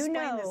so please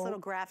explain this little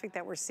graphic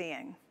that we're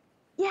seeing.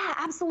 Yeah,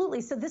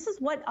 absolutely. So this is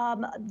what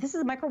this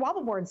is a micro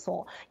wobble board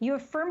sole. You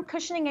have firm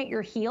cushioning at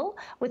your heel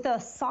with a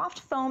soft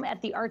foam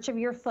at the arch of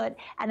your foot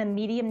and a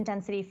medium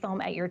density foam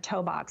at your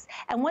toe box.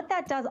 And what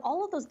that does,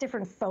 all of those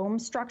different foam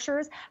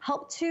structures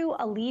help to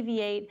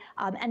alleviate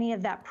any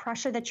of that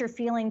pressure that you're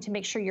feeling to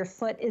make sure your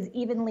foot is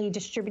evenly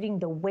distributing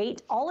the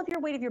weight. All of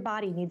your weight of your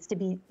body needs to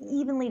be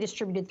evenly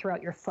distributed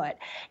throughout your foot.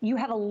 You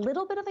have a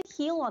little bit of a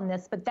heel on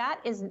this, but that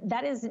is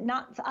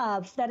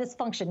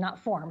function, not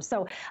form.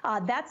 So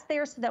that's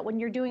there so that when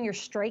you're doing your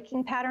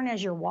striking pattern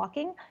as you're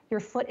walking, your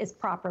foot is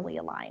properly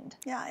aligned.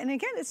 Yeah, and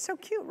again, it's so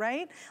cute,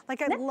 right?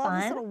 Like I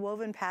love this little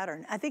woven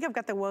pattern. I think I've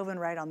got the woven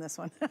right on this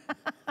one.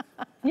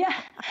 Yeah,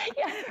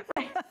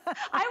 right.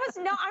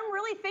 I'm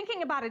really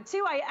thinking about it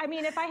too. I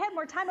mean, if I had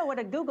more time, I would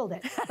have Googled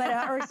it,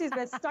 but or excuse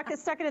me, stuck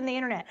it in the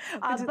internet.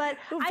 But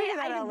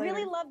I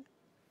really love.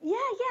 Yeah,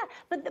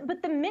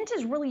 but the mint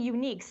is really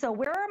unique. So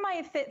where are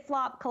my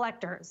FitFlop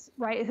collectors,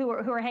 right, who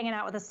are hanging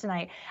out with us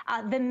tonight?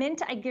 The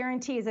mint, I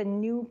guarantee, is a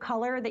new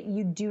color that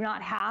you do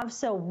not have.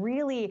 So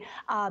really,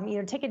 you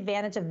know, take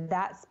advantage of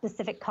that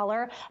specific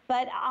color.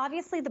 But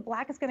obviously, the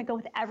black is going to go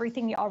with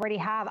everything you already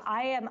have.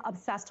 I am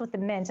obsessed with the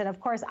mint, and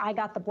of course, I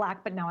got the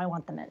black, but now I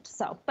want the mint.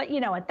 So, but you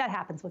know what? That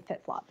happens with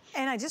FitFlop.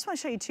 And I just want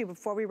to show you too,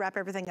 before we wrap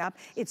everything up,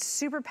 it's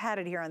super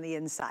padded here on the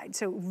inside,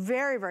 so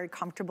very, very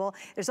comfortable.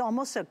 There's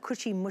almost a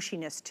cushy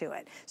mushiness to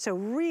it. So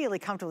really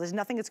comfortable. There's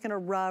nothing that's gonna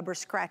rub or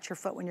scratch your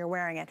foot when you're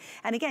wearing it.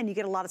 And again, you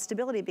get a lot of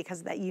stability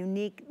because of that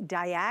unique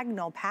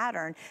diagonal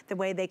pattern, the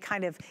way they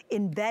kind of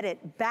embed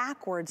it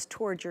backwards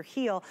towards your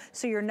heel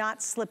so you're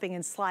not slipping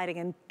and sliding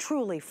and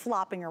truly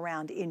flopping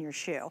around in your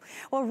shoe.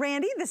 Well,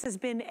 Randy, this has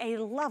been a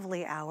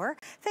lovely hour.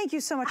 Thank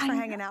you so much for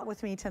hanging out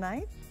with me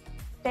tonight.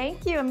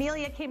 Thank you.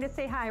 Amelia came to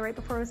say hi right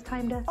before it was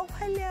time to... Oh,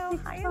 hello.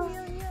 Hi,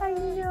 Amelia. I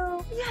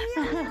know.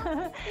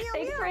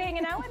 Thanks for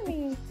hanging out with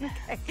me.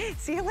 Okay.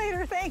 See you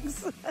later.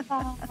 Thanks.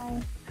 Bye.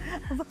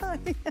 Bye.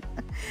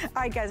 All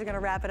right, guys, we're going to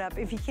wrap it up.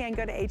 If you can,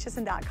 go to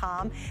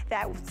hsn.com.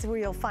 That's where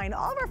you'll find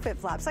all of our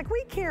FitFlops. Like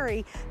we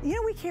carry, you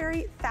know, we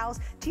carry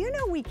thousands. Do you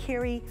know we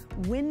carry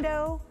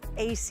window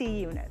AC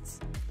units?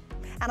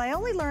 And I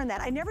only learned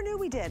that, I never knew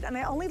we did, and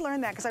I only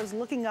learned that because I was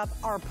looking up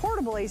our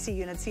portable AC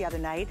units the other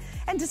night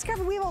and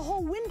discovered we have a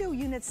whole window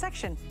unit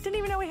section. Didn't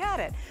even know we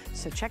had it.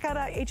 So check out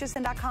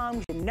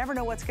hsn.com. You never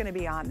know what's gonna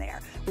be on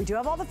there. We do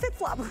have all the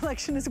FitFlop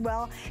collection as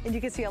well, and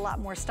you can see a lot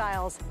more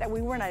styles that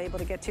we were not able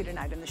to get to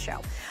tonight in the show.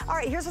 All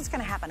right, here's what's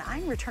gonna happen.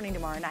 I'm returning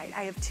tomorrow night.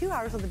 I have 2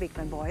 hours with the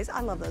Beekman boys. I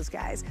love those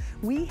guys.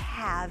 We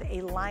have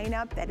a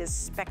lineup that is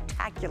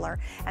spectacular,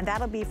 and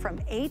that'll be from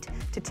 8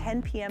 to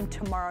 10 p.m.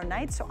 tomorrow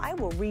night, so I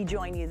will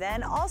rejoin you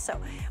then.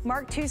 Also,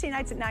 mark Tuesday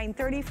nights at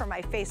 9:30 for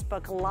my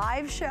Facebook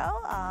Live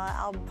show.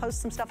 I'll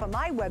post some stuff on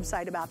my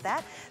website about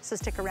that, so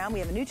stick around. We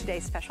have a New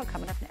Today special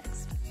coming up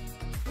next.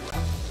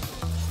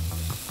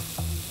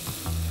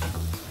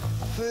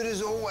 Food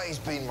has always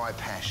been my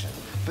passion,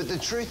 but the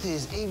truth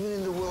is, even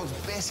in the world's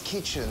best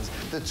kitchens,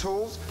 the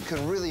tools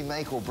can really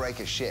make or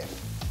break a chef.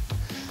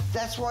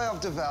 That's why I've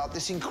developed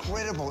this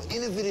incredible,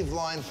 innovative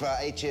line for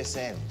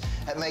HSN.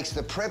 It makes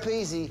the prep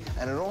easy,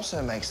 and it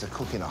also makes the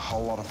cooking a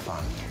whole lot of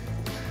fun.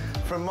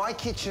 From my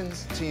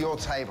kitchens to your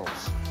tables.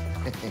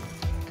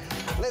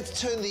 Let's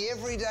turn the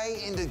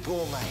everyday into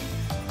gourmet.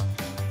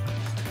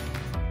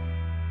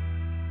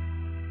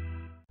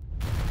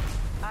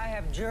 I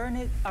have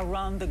journeyed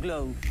around the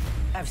globe.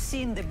 I've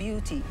seen the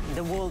beauty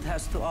the world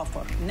has to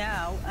offer.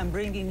 Now I'm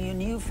bringing you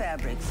new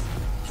fabrics,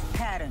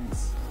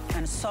 patterns,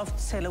 and soft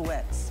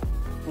silhouettes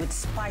with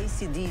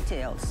spicy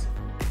details.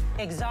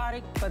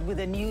 Exotic, but with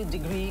a new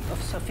degree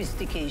of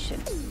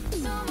sophistication.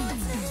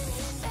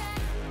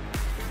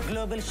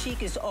 Global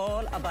chic is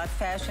all about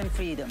fashion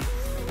freedom.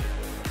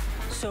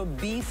 So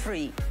be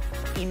free.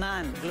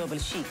 Iman Global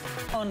Chic,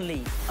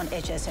 only on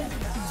HSN.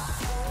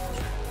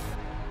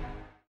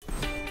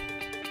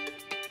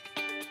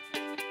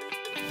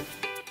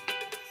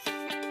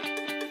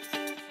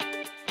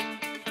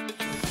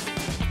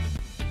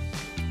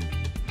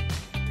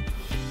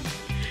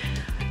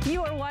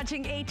 You are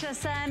watching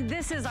HSN.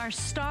 This is our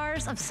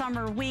Stars of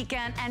Summer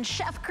weekend, and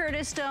Chef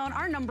Curtis Stone,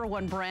 our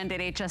 #1 brand at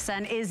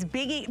HSN, is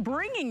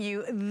bringing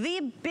you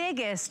the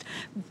biggest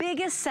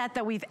set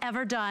that we've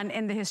ever done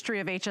in the history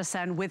of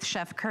HSN with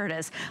Chef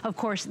Curtis. Of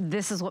course,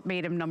 this is what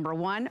made him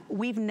 #1.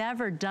 We've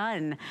never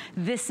done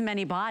this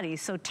many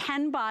bodies. So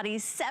 10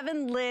 bodies,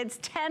 7 lids,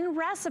 10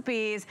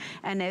 recipes,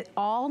 and it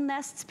all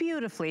nests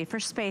beautifully for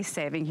space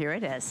saving. Here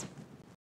it is.